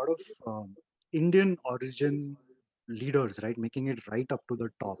 there've been a lot of Indian origin leaders, right, making it right up to the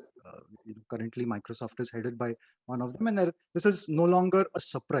top. Currently, Microsoft is headed by one of them, and this is no longer a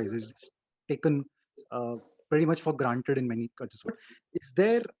surprise. It's just taken pretty much for granted in many cultures. But is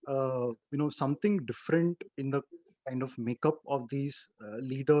there, something different in the kind of makeup of these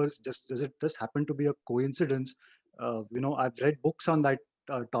leaders? Does it just happen to be a coincidence? I've read books on that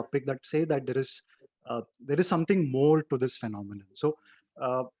topic that say that there is something more to this phenomenon. So,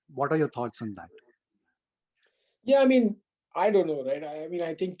 what are your thoughts on that? Yeah, I mean, I don't know, right? I mean,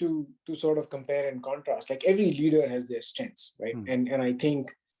 I think to sort of compare and contrast, like every leader has their strengths, right? And I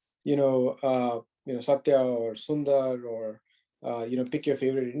think, Satya or Sundar or pick your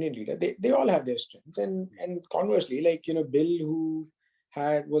favorite Indian leader, they all have their strengths. And conversely, like Bill, who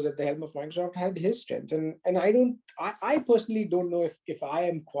was at the helm of Microsoft, had his strengths. And I personally don't know if I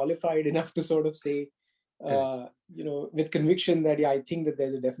am qualified enough to sort of say with conviction that, yeah, I think that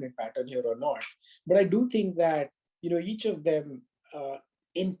there's a definite pattern here or not. But I do think that, each of them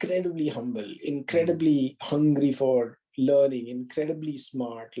incredibly humble, incredibly hungry for learning, incredibly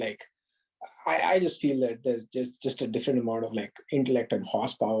smart. Like, I just feel that there's just a different amount of like intellect and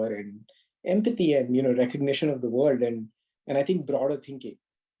horsepower and empathy and recognition of the world and I think broader thinking.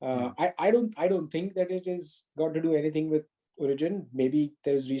 I don't think that it is got to do anything with origin. Maybe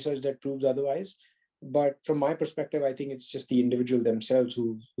there is research that proves otherwise, but from my perspective, I think it's just the individual themselves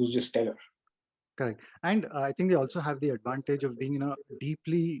who's just stellar. Correct. And I think they also have the advantage of being in a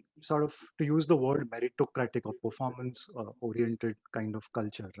deeply sort of, to use the word, meritocratic or performance oriented kind of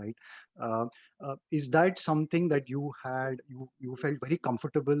culture, right? Uh, is that something that you felt very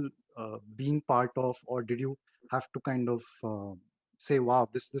comfortable being part of, or did you have to kind of say, wow,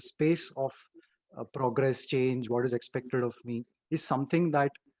 this space of progress, change, what is expected of me is something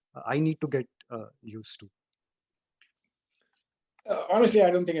that I need to get used to? Honestly,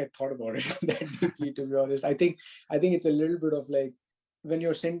 I don't think I thought about it that deeply, to be honest. I think it's a little bit of like when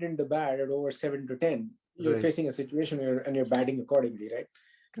you're sent in the bat at over 7 to 10, you're Right. facing a situation and you're batting accordingly, right?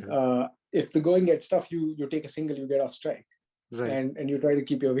 Correct. If the going gets tough, you take a single, you get off strike, Right. and you try to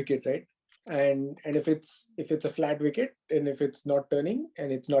keep your wicket, right? And if it's a flat wicket and if it's not turning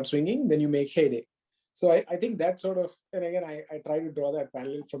and it's not swinging, then you make hayday. So I think that sort of, and again, I try to draw that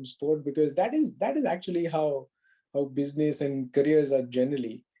parallel from sport because that is actually how business and careers are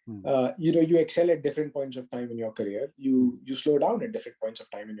generally. You excel at different points of time in your career. You slow down at different points of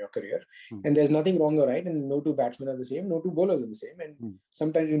time in your career, and there's nothing wrong or right. And no two batsmen are the same. No two bowlers are the same. And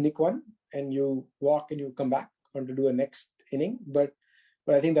sometimes you nick one and you walk and you come back on to do a next inning. But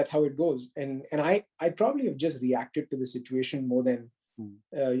I think that's how it goes. And I probably have just reacted to the situation more than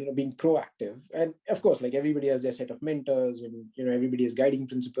being proactive. And of course, like everybody has their set of mentors, and everybody has guiding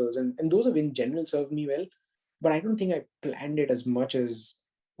principles, and those have in general served me well. But I don't think I planned it as much as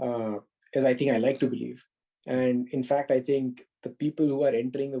I think I like to believe. And in fact, I think the people who are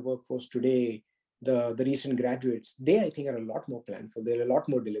entering the workforce today, the recent graduates, they I think are a lot more planful. They're a lot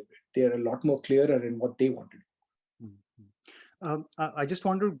more deliberate. They're a lot more clearer in what they want to do. I just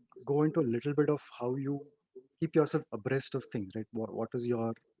want to go into a little bit of how you keep yourself abreast of things, right? What is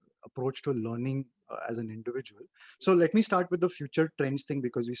your approach to learning as an individual? So let me start with the future trends thing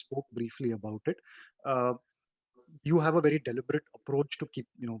because we spoke briefly about it. You have a very deliberate approach to keep,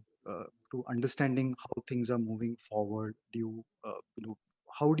 to understanding how things are moving forward. Do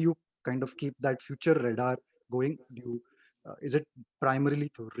how do you kind of keep that future radar going? Is it primarily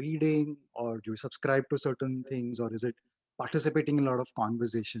through reading, or do you subscribe to certain things, or is it participating in a lot of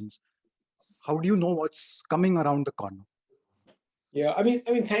conversations? How do you know what's coming around the corner? Yeah, I mean,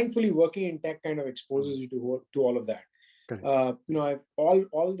 thankfully, working in tech kind of exposes you to all of that. Correct.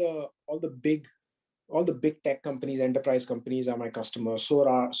 All the big tech companies, enterprise companies are my customers. So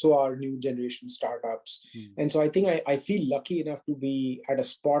are new generation startups. And so I think I feel lucky enough to be at a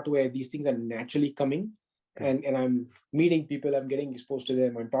spot where these things are naturally coming, and I'm meeting people, I'm getting exposed to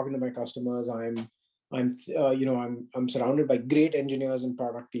them, I'm talking to my customers, I'm surrounded by great engineers and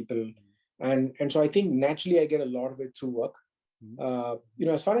product people, and so I think naturally I get a lot of it through work.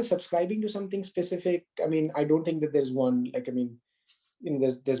 As far as subscribing to something specific, I mean, I don't think that there's one. Like, I mean,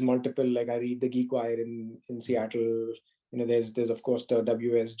 there's multiple. Like, I read the Geek Wire in Seattle. There's of course the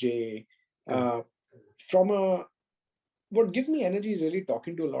WSJ. What gives me energy is really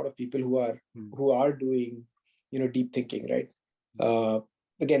talking to a lot of people who are doing deep thinking, right?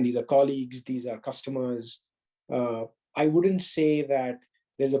 Again, these are colleagues, these are customers. I wouldn't say that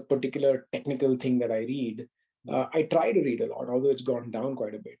there's a particular technical thing that I read. I try to read a lot, although it's gone down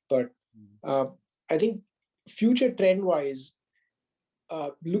quite a bit. But I think future trend wise,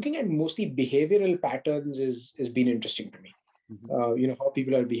 looking at mostly behavioral patterns has been interesting to me. How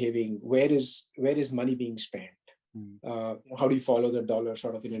people are behaving, where is money being spent, how do you follow the dollar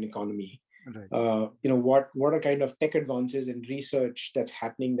sort of in an economy, Right. What are kind of tech advances and research that's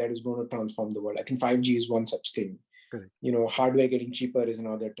happening that is going to transform the world. I think 5G is one such thing. Correct. Hardware getting cheaper is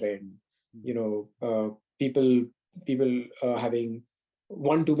another trend. People having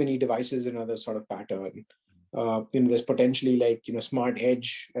one too many devices, another sort of pattern. There's potentially like smart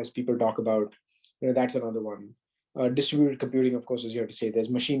edge, as people talk about. That's another one. Distributed computing, of course, as you have to say. There's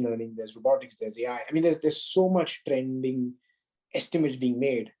machine learning, there's robotics, there's AI. I mean, there's so much trending estimates being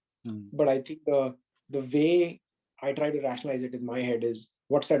made. But I think the way I try to rationalize it in my head is,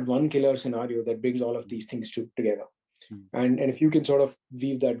 what's that one killer scenario that brings all of these things together? And if you can sort of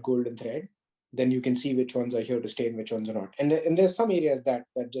weave that golden thread, then you can see which ones are here to stay and which ones are not. And there's some areas that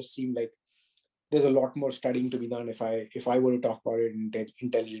just seem like there's a lot more studying to be done if I were to talk about it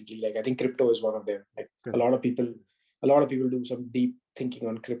intelligently. Like I think crypto is one of them. Like Good. a lot of people do some deep thinking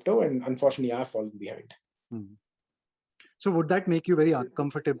on crypto, and unfortunately I've fallen behind. Mhm. So would that make you very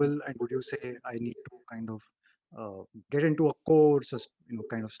uncomfortable? And would you say I need to kind of get into a course, or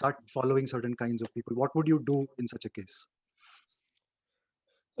kind of start following certain kinds of people? What would you do in such a case?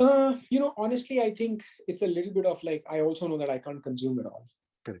 Honestly, I think it's a little bit of like, I also know that I can't consume it all.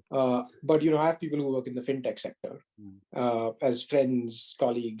 Correct. But I have people who work in the fintech sector as friends,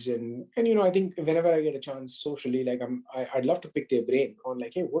 colleagues, and I think whenever I get a chance socially, like I'd love to pick their brain on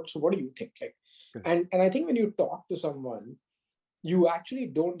like, hey, what do you think? Like, Correct. and I think when you talk to someone, you actually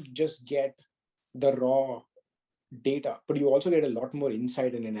don't just get the raw data, but you also get a lot more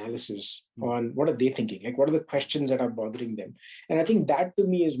insight and analysis on what are they thinking, like what are the questions that are bothering them. And I think that to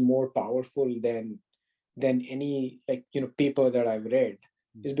me is more powerful than any paper that I've read,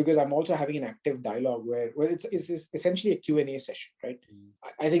 is because I'm also having an active dialogue where it's essentially a Q&A session, right?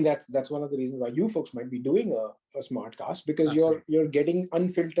 I think that's one of the reasons why you folks might be doing a Smartcast, because Absolutely. you're getting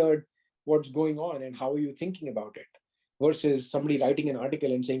unfiltered what's going on and how are you thinking about it, versus somebody writing an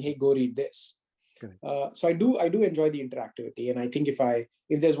article and saying, hey, go read this. So I do enjoy the interactivity, and I think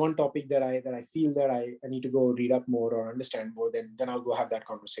if there's one topic that I feel that I need to go read up more or understand more, then I'll go have that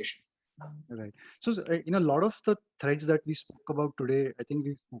conversation. Right. So, in a lot of the threads that we spoke about today, I think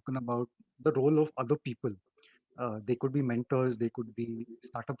we've spoken about the role of other people. They could be mentors, they could be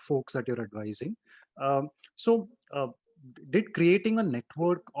startup folks that you're advising. So, did creating a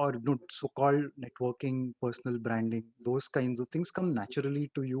network, or so-called networking, personal branding, those kinds of things come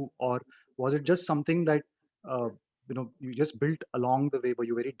naturally to you, or was it just something that you just built along the way? Were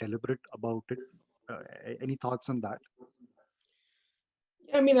you very deliberate about it? Any thoughts on that?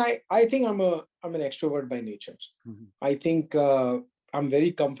 I mean, I think I'm an extrovert by nature. I think I'm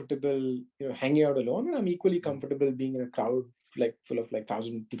very comfortable, hanging out alone, and I'm equally comfortable being in a crowd like full of like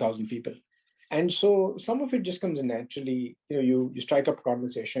 1,000, 2,000 people. And so some of it just comes naturally. You strike up a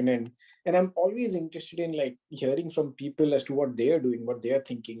conversation, and I'm always interested in like hearing from people as to what they are doing, what they are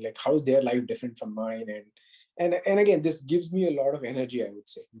thinking, like how's their life different from mine, and again, this gives me a lot of energy, I would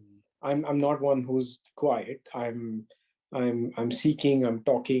say. I'm not one who's quiet. I'm seeking, I'm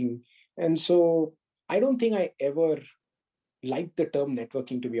talking. And so I don't think I ever liked the term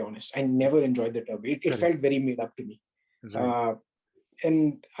networking, to be honest. I never enjoyed the term. It felt very made up to me. Right.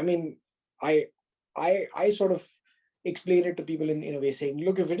 And I mean, I sort of explain it to people in a way saying,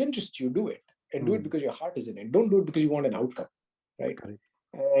 look, if it interests you, do it. And do it because your heart is in it. Don't do it because you want an outcome, right? Correct.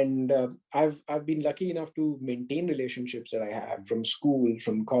 And I've been lucky enough to maintain relationships that I have from school,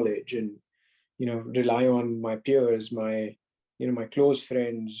 from college, and rely on my peers, my close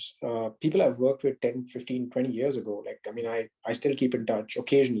friends, people I've worked with 10, 15, 20 years ago. Like, I mean, I still keep in touch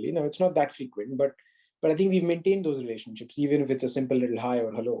occasionally. Now, it's not that frequent, but I think we've maintained those relationships, even if it's a simple little hi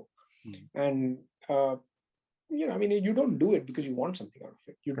or hello. And, I mean, you don't do it because you want something out of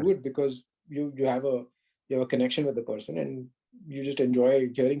it. You do it because you have a connection with the person, and you just enjoy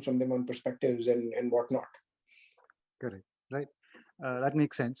hearing from them on perspectives and whatnot. Correct. Right. That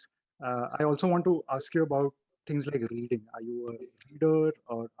makes sense. I also want to ask you about things like reading. Are you a reader,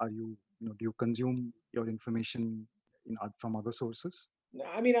 or are you, do you consume your information from other sources?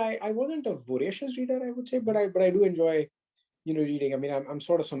 I mean, I wasn't a voracious reader, I would say, but I do enjoy, reading. I mean, I'm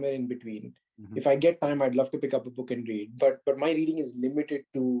sort of somewhere in between. If I get time, I'd love to pick up a book and read, but my reading is limited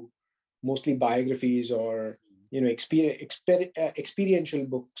to mostly biographies or experiential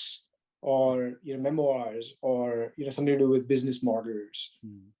books, or memoirs, or something to do with business models.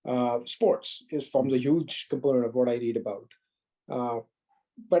 Sports forms a huge component of what I read about.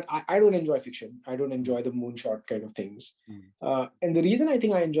 But I don't enjoy fiction. I don't enjoy the moonshot kind of things. And the reason I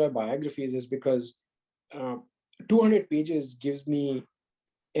think I enjoy biographies is because 200 pages gives me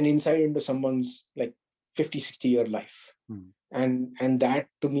an insight into someone's like 50, 60-year life. And that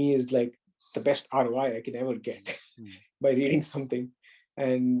to me is like the best ROI I can ever get by reading something.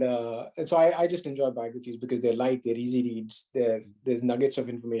 And so I just enjoy biographies because they're light, they're easy reads, there's nuggets of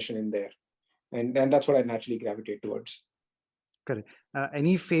information in there. And that's what I naturally gravitate towards. Correct.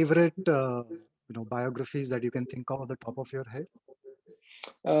 Any favorite, biographies that you can think of at the top of your head?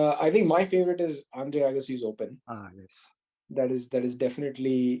 I think my favorite is Andre Agassi's Open. Yes. That is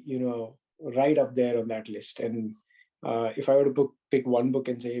definitely, right up there on that list. And if I were to pick one book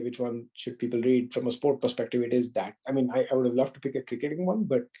and say which one should people read from a sport perspective, it is that. I mean, I would have loved to pick a cricketing one,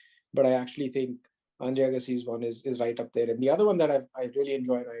 but I actually think Andre Agassi's one is right up there. And the other one that I really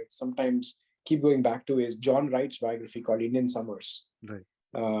enjoy, and I sometimes keep going back to, is John Wright's biography called Indian Summers. Right.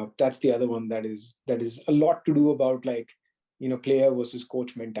 That's the other one that is a lot to do about like player versus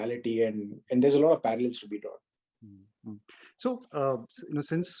coach mentality, and there's a lot of parallels to be drawn. Mhm. So,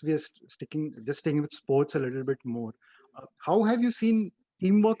 since we are staying with sports a little bit more, how have you seen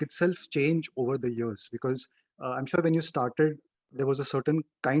teamwork itself change over the years? Because I'm sure when you started, there was a certain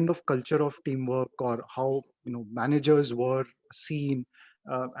kind of culture of teamwork, or how managers were seen,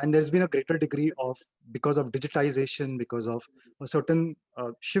 and there's been a greater degree of, because of digitization, because of a certain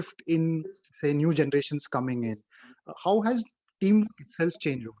shift in, say, new generations coming in. How has teamwork itself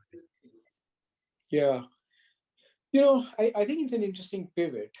changed over the Yeah. I think it's an interesting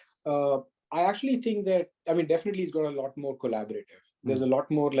pivot. I actually think that, I mean, definitely it's got a lot more collaborative. There's years? a lot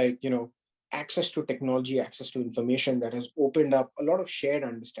more like, access to technology, access to information that has opened up a lot of shared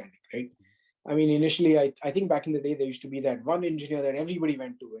understanding, right? I mean, initially, I think back in the day, there used to be that one engineer that everybody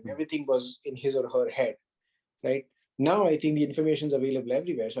went to and Mm, everything was in his or her head, right? Now, I think the information is available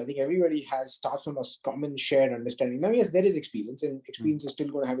everywhere. So I think everybody starts from a common shared understanding. Now, yes, there is experience, and mm, experience is still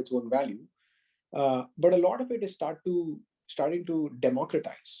going to have its own value. But a lot of it is starting to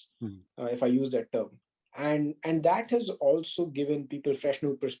democratize, mm, if I use that term, and that has also given people fresh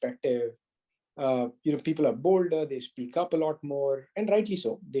new perspective. People are bolder, they speak up a lot more, and rightly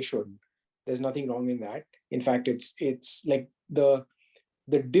so. They should. mm, There's nothing wrong in that. In fact, it's like the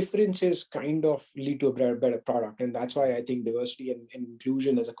differences kind of lead to a better product, and that's why I think diversity and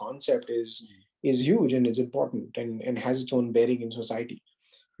inclusion as a concept mm, is huge and it's important and has its own bearing in society.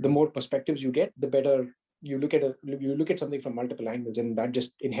 The more perspectives you get, the better you look at something from multiple angles, and that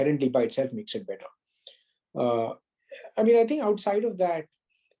just inherently by itself makes it better. uh, I mean, I think outside of that,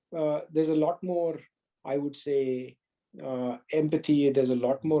 there's a lot more, I would say, empathy. There's a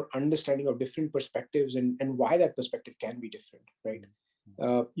lot more understanding of different perspectives and why that perspective can be different, right?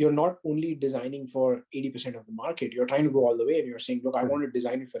 You're not only designing for 80% of the market, you're trying to go all the way, and you're saying, look, I correct. want to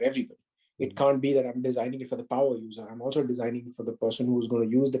design it for everybody. It Mm, can't be that I'm designing it for the power user. I'm also designing it for the person who's going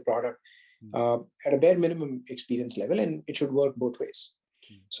to use the product mm, at a bare minimum experience level, and it should work both ways.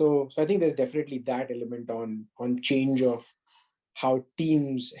 mm, So I think there's definitely that element on change of how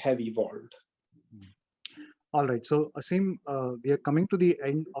teams have evolved. mm. All right. So, Asim, we are coming to the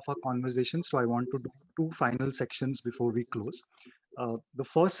end of our conversation. So, I want to do two final sections before we close. The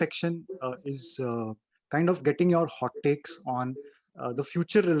first section is kind of getting your hot takes on the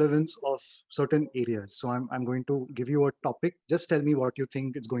future relevance of certain areas. So, I'm going to give you a topic. Just tell me what you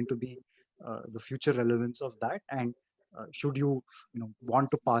think is going to be the future relevance of that, and should you,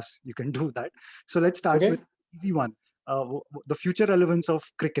 want to pass, you can do that. So, let's start with Okay. easy one. The future relevance of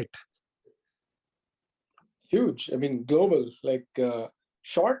cricket. Huge. I mean, global, like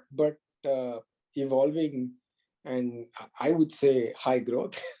short but evolving, and I would say high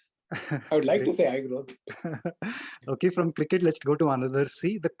growth. I would like Great. to say high growth. Okay, from cricket, let's go to another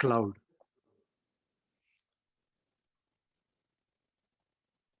C, the cloud.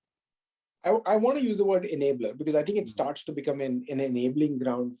 I want to use the word enabler because I think it Mm, starts to become an enabling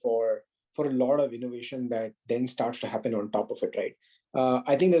ground for a lot of innovation that then starts to happen on top of it, right?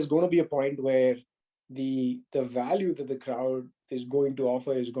 I think there's going to be a point where the value that the crowd is going to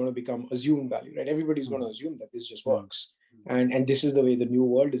offer is going to become assumed value, right? Everybody's going mm, to assume that this just mm. works, and this is the way the new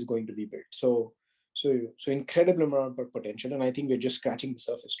world is going to be built. So incredible amount of potential, and I think we're just scratching the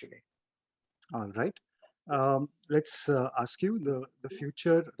surface today. All right. Let's ask you the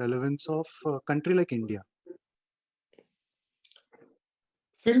future relevance of a country like India.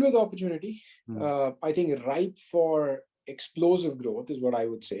 Filled with opportunity. Mm, I think ripe for explosive growth is what I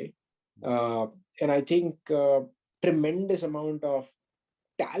would say. Uh, and I think tremendous amount of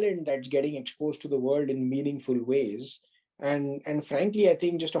talent that's getting exposed to the world in meaningful ways. And frankly, I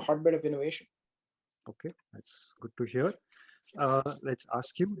think just a hotbed of innovation. okay, that's good to hear. Let's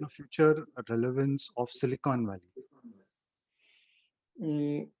ask you the future relevance of Silicon Valley.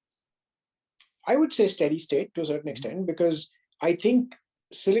 Mm, I would say steady state to a certain Mm, extent because I think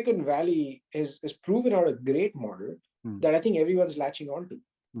Silicon Valley is proven out a great model mm, that I think everyone's latching onto.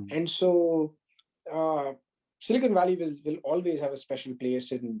 mm, And so uh, Silicon Valley will always have a special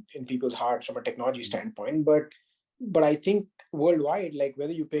place in people's hearts from a technology mm, standpoint. But I think worldwide, like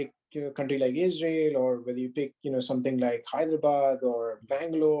whether you pick a country like Israel or whether you pick something like Hyderabad or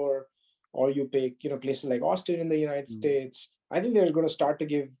Bangalore, or you pick places like Austin in the United mm, States, I think they're going to start to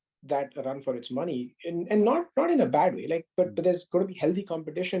give that a run for its money, and not in a bad way. Like, but mm. there's going to be healthy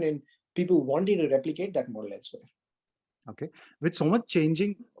competition and people wanting to replicate that model elsewhere. Okay. With so much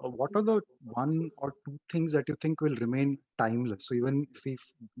changing, what are the one or two things that you think will remain timeless? So even if we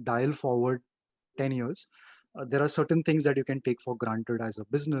dial forward 10 years, there are certain things that you can take for granted as a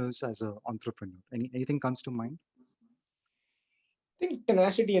business, as an entrepreneur. Anything comes to mind? think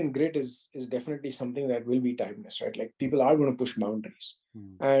tenacity and grit is definitely something that will be timeless, right? Like people are going to push boundaries,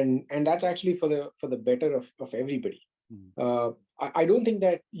 and that's actually for the better of everybody. I don't think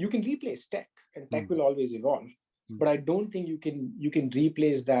that you can replace tech, and tech will always evolve. But I don't think you can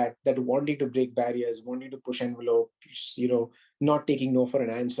replace that wanting to break barriers, wanting to push envelopes, not taking no for an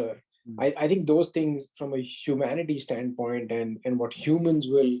answer. I think those things from a humanity standpoint and what humans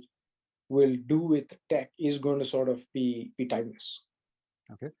will do with tech is going to sort of be timeless.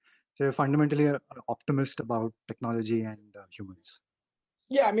 Okay, so you're fundamentally an optimist about technology and humans.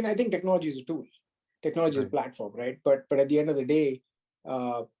 Yeah, I mean, I think technology is a tool. Technology is a platform, right? But at the end of the day,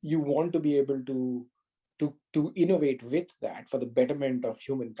 you want to be able to innovate with that for the betterment of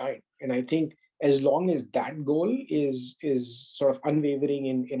humankind. And I think as long as that goal is sort of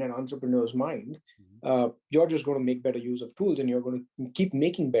unwavering in an entrepreneur's mind, you're just going to make better use of tools, and you're going to keep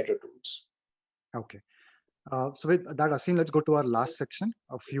making better tools. Okay. So with that, Asim, let's go to our last section.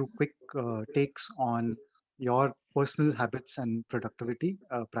 A few quick takes on your personal habits and productivity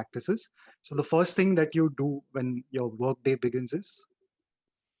practices. So the first thing that you do when your work day begins is?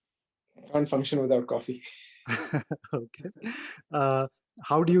 Can't function without coffee. Okay.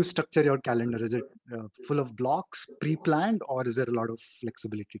 How do you structure your calendar? Is it full of blocks, pre-planned, or is there a lot of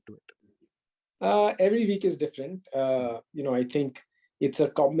flexibility to it? Every week is different. I think it's a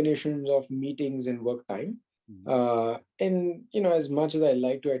combination of meetings and work time. And as much as I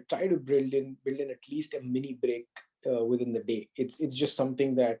like to, I try to build in at least a mini break within the day. It's just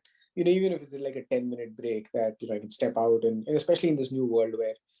something that even if it's like a 10-minute break that I can step out, and especially in this new world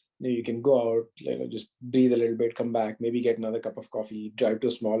where you can go out, just breathe a little bit, come back, maybe get another cup of coffee, drive to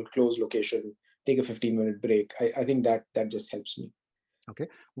a small closed location, take a 15-minute break. I think that just helps me. Okay.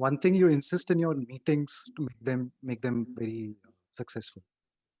 One thing you insist in your meetings to make them very successful.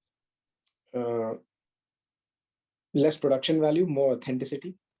 Less production value, more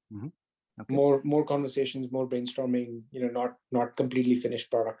authenticity. Okay. More conversations, more brainstorming. Not completely finished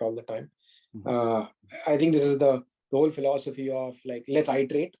product all the time. I think this is the whole philosophy of like, let's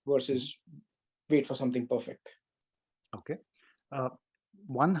iterate versus wait for something perfect. Okay.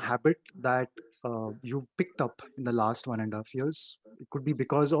 One habit that you picked up in the last 1.5 years, it could be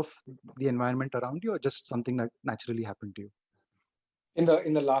because of the environment around you or just something that naturally happened to you. In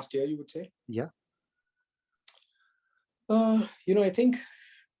the last year, you would say? Yeah. I think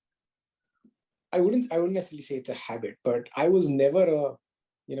I wouldn't necessarily say it's a habit, but I was never a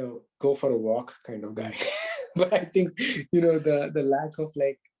go for a walk kind of guy. But I think the lack of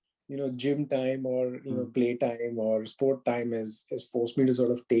gym time or play time or sport time has forced me to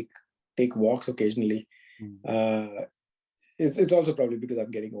sort of take walks occasionally. It's also probably because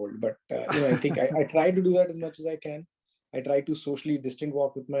I'm getting old, but I think I try to do that as much as I can. I try to socially distant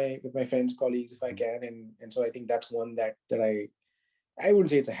walk with my friends, colleagues if I can, and so I think that's one that I wouldn't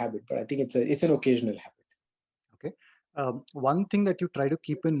say it's a habit, but I think it's an occasional habit. Okay. One thing that you try to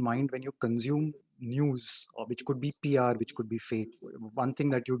keep in mind when you consume news, or which could be PR, which could be fake. One thing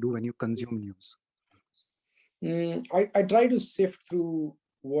that you do when you consume news. I try to sift through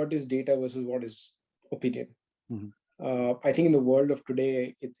what is data versus what is opinion. I think in the world of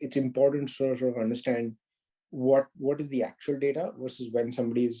today, it's important to sort of understand what is the actual data versus when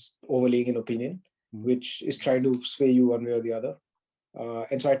somebody is overlaying an opinion, which is trying to sway you one way or the other.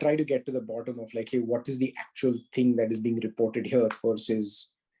 And so I try to get to the bottom of like, hey, what is the actual thing that is being reported here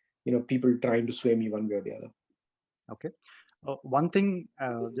versus people trying to sway me one way or the other. Okay. One thing,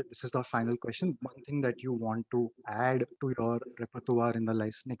 this is the final question, one thing that you want to add to your repertoire in the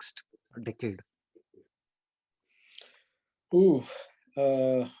next decade?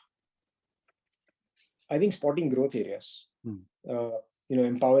 I think spotting growth areas,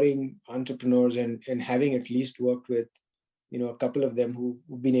 empowering entrepreneurs and having at least worked with, a couple of them who've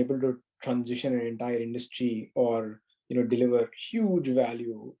been able to transition an entire industry or, deliver huge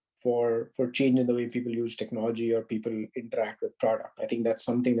value for changing the way people use technology or people interact with product. I think that's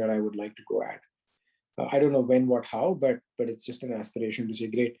something that I would like to go at. I don't know when, what, how, but it's just an aspiration to say,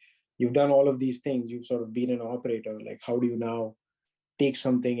 great, you've done all of these things. You've sort of been an operator. Like, how do you now take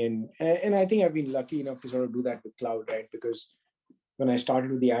something and I think I've been lucky enough to sort of do that with cloud, right? Because when I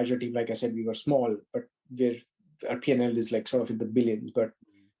started with the Azure team, like I said, we were small, but our P&L is like sort of in the billions, but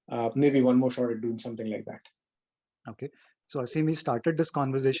maybe one more shot at doing something like that. Okay. So Asim, we started this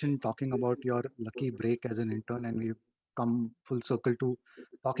conversation talking about your lucky break as an intern, and we've come full circle to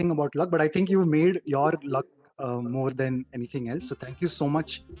talking about luck, but I think you've made your luck more than anything else. So thank you so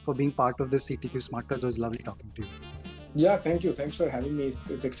much for being part of this CTQ Smartcast. It was lovely talking to you. Yeah, thank you. Thanks for having me.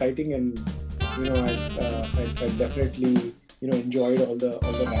 It's exciting, and I definitely enjoyed all the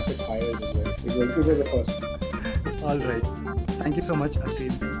rapid fires as well. It was a first. All right. Thank you so much,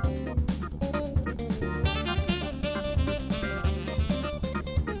 Asim.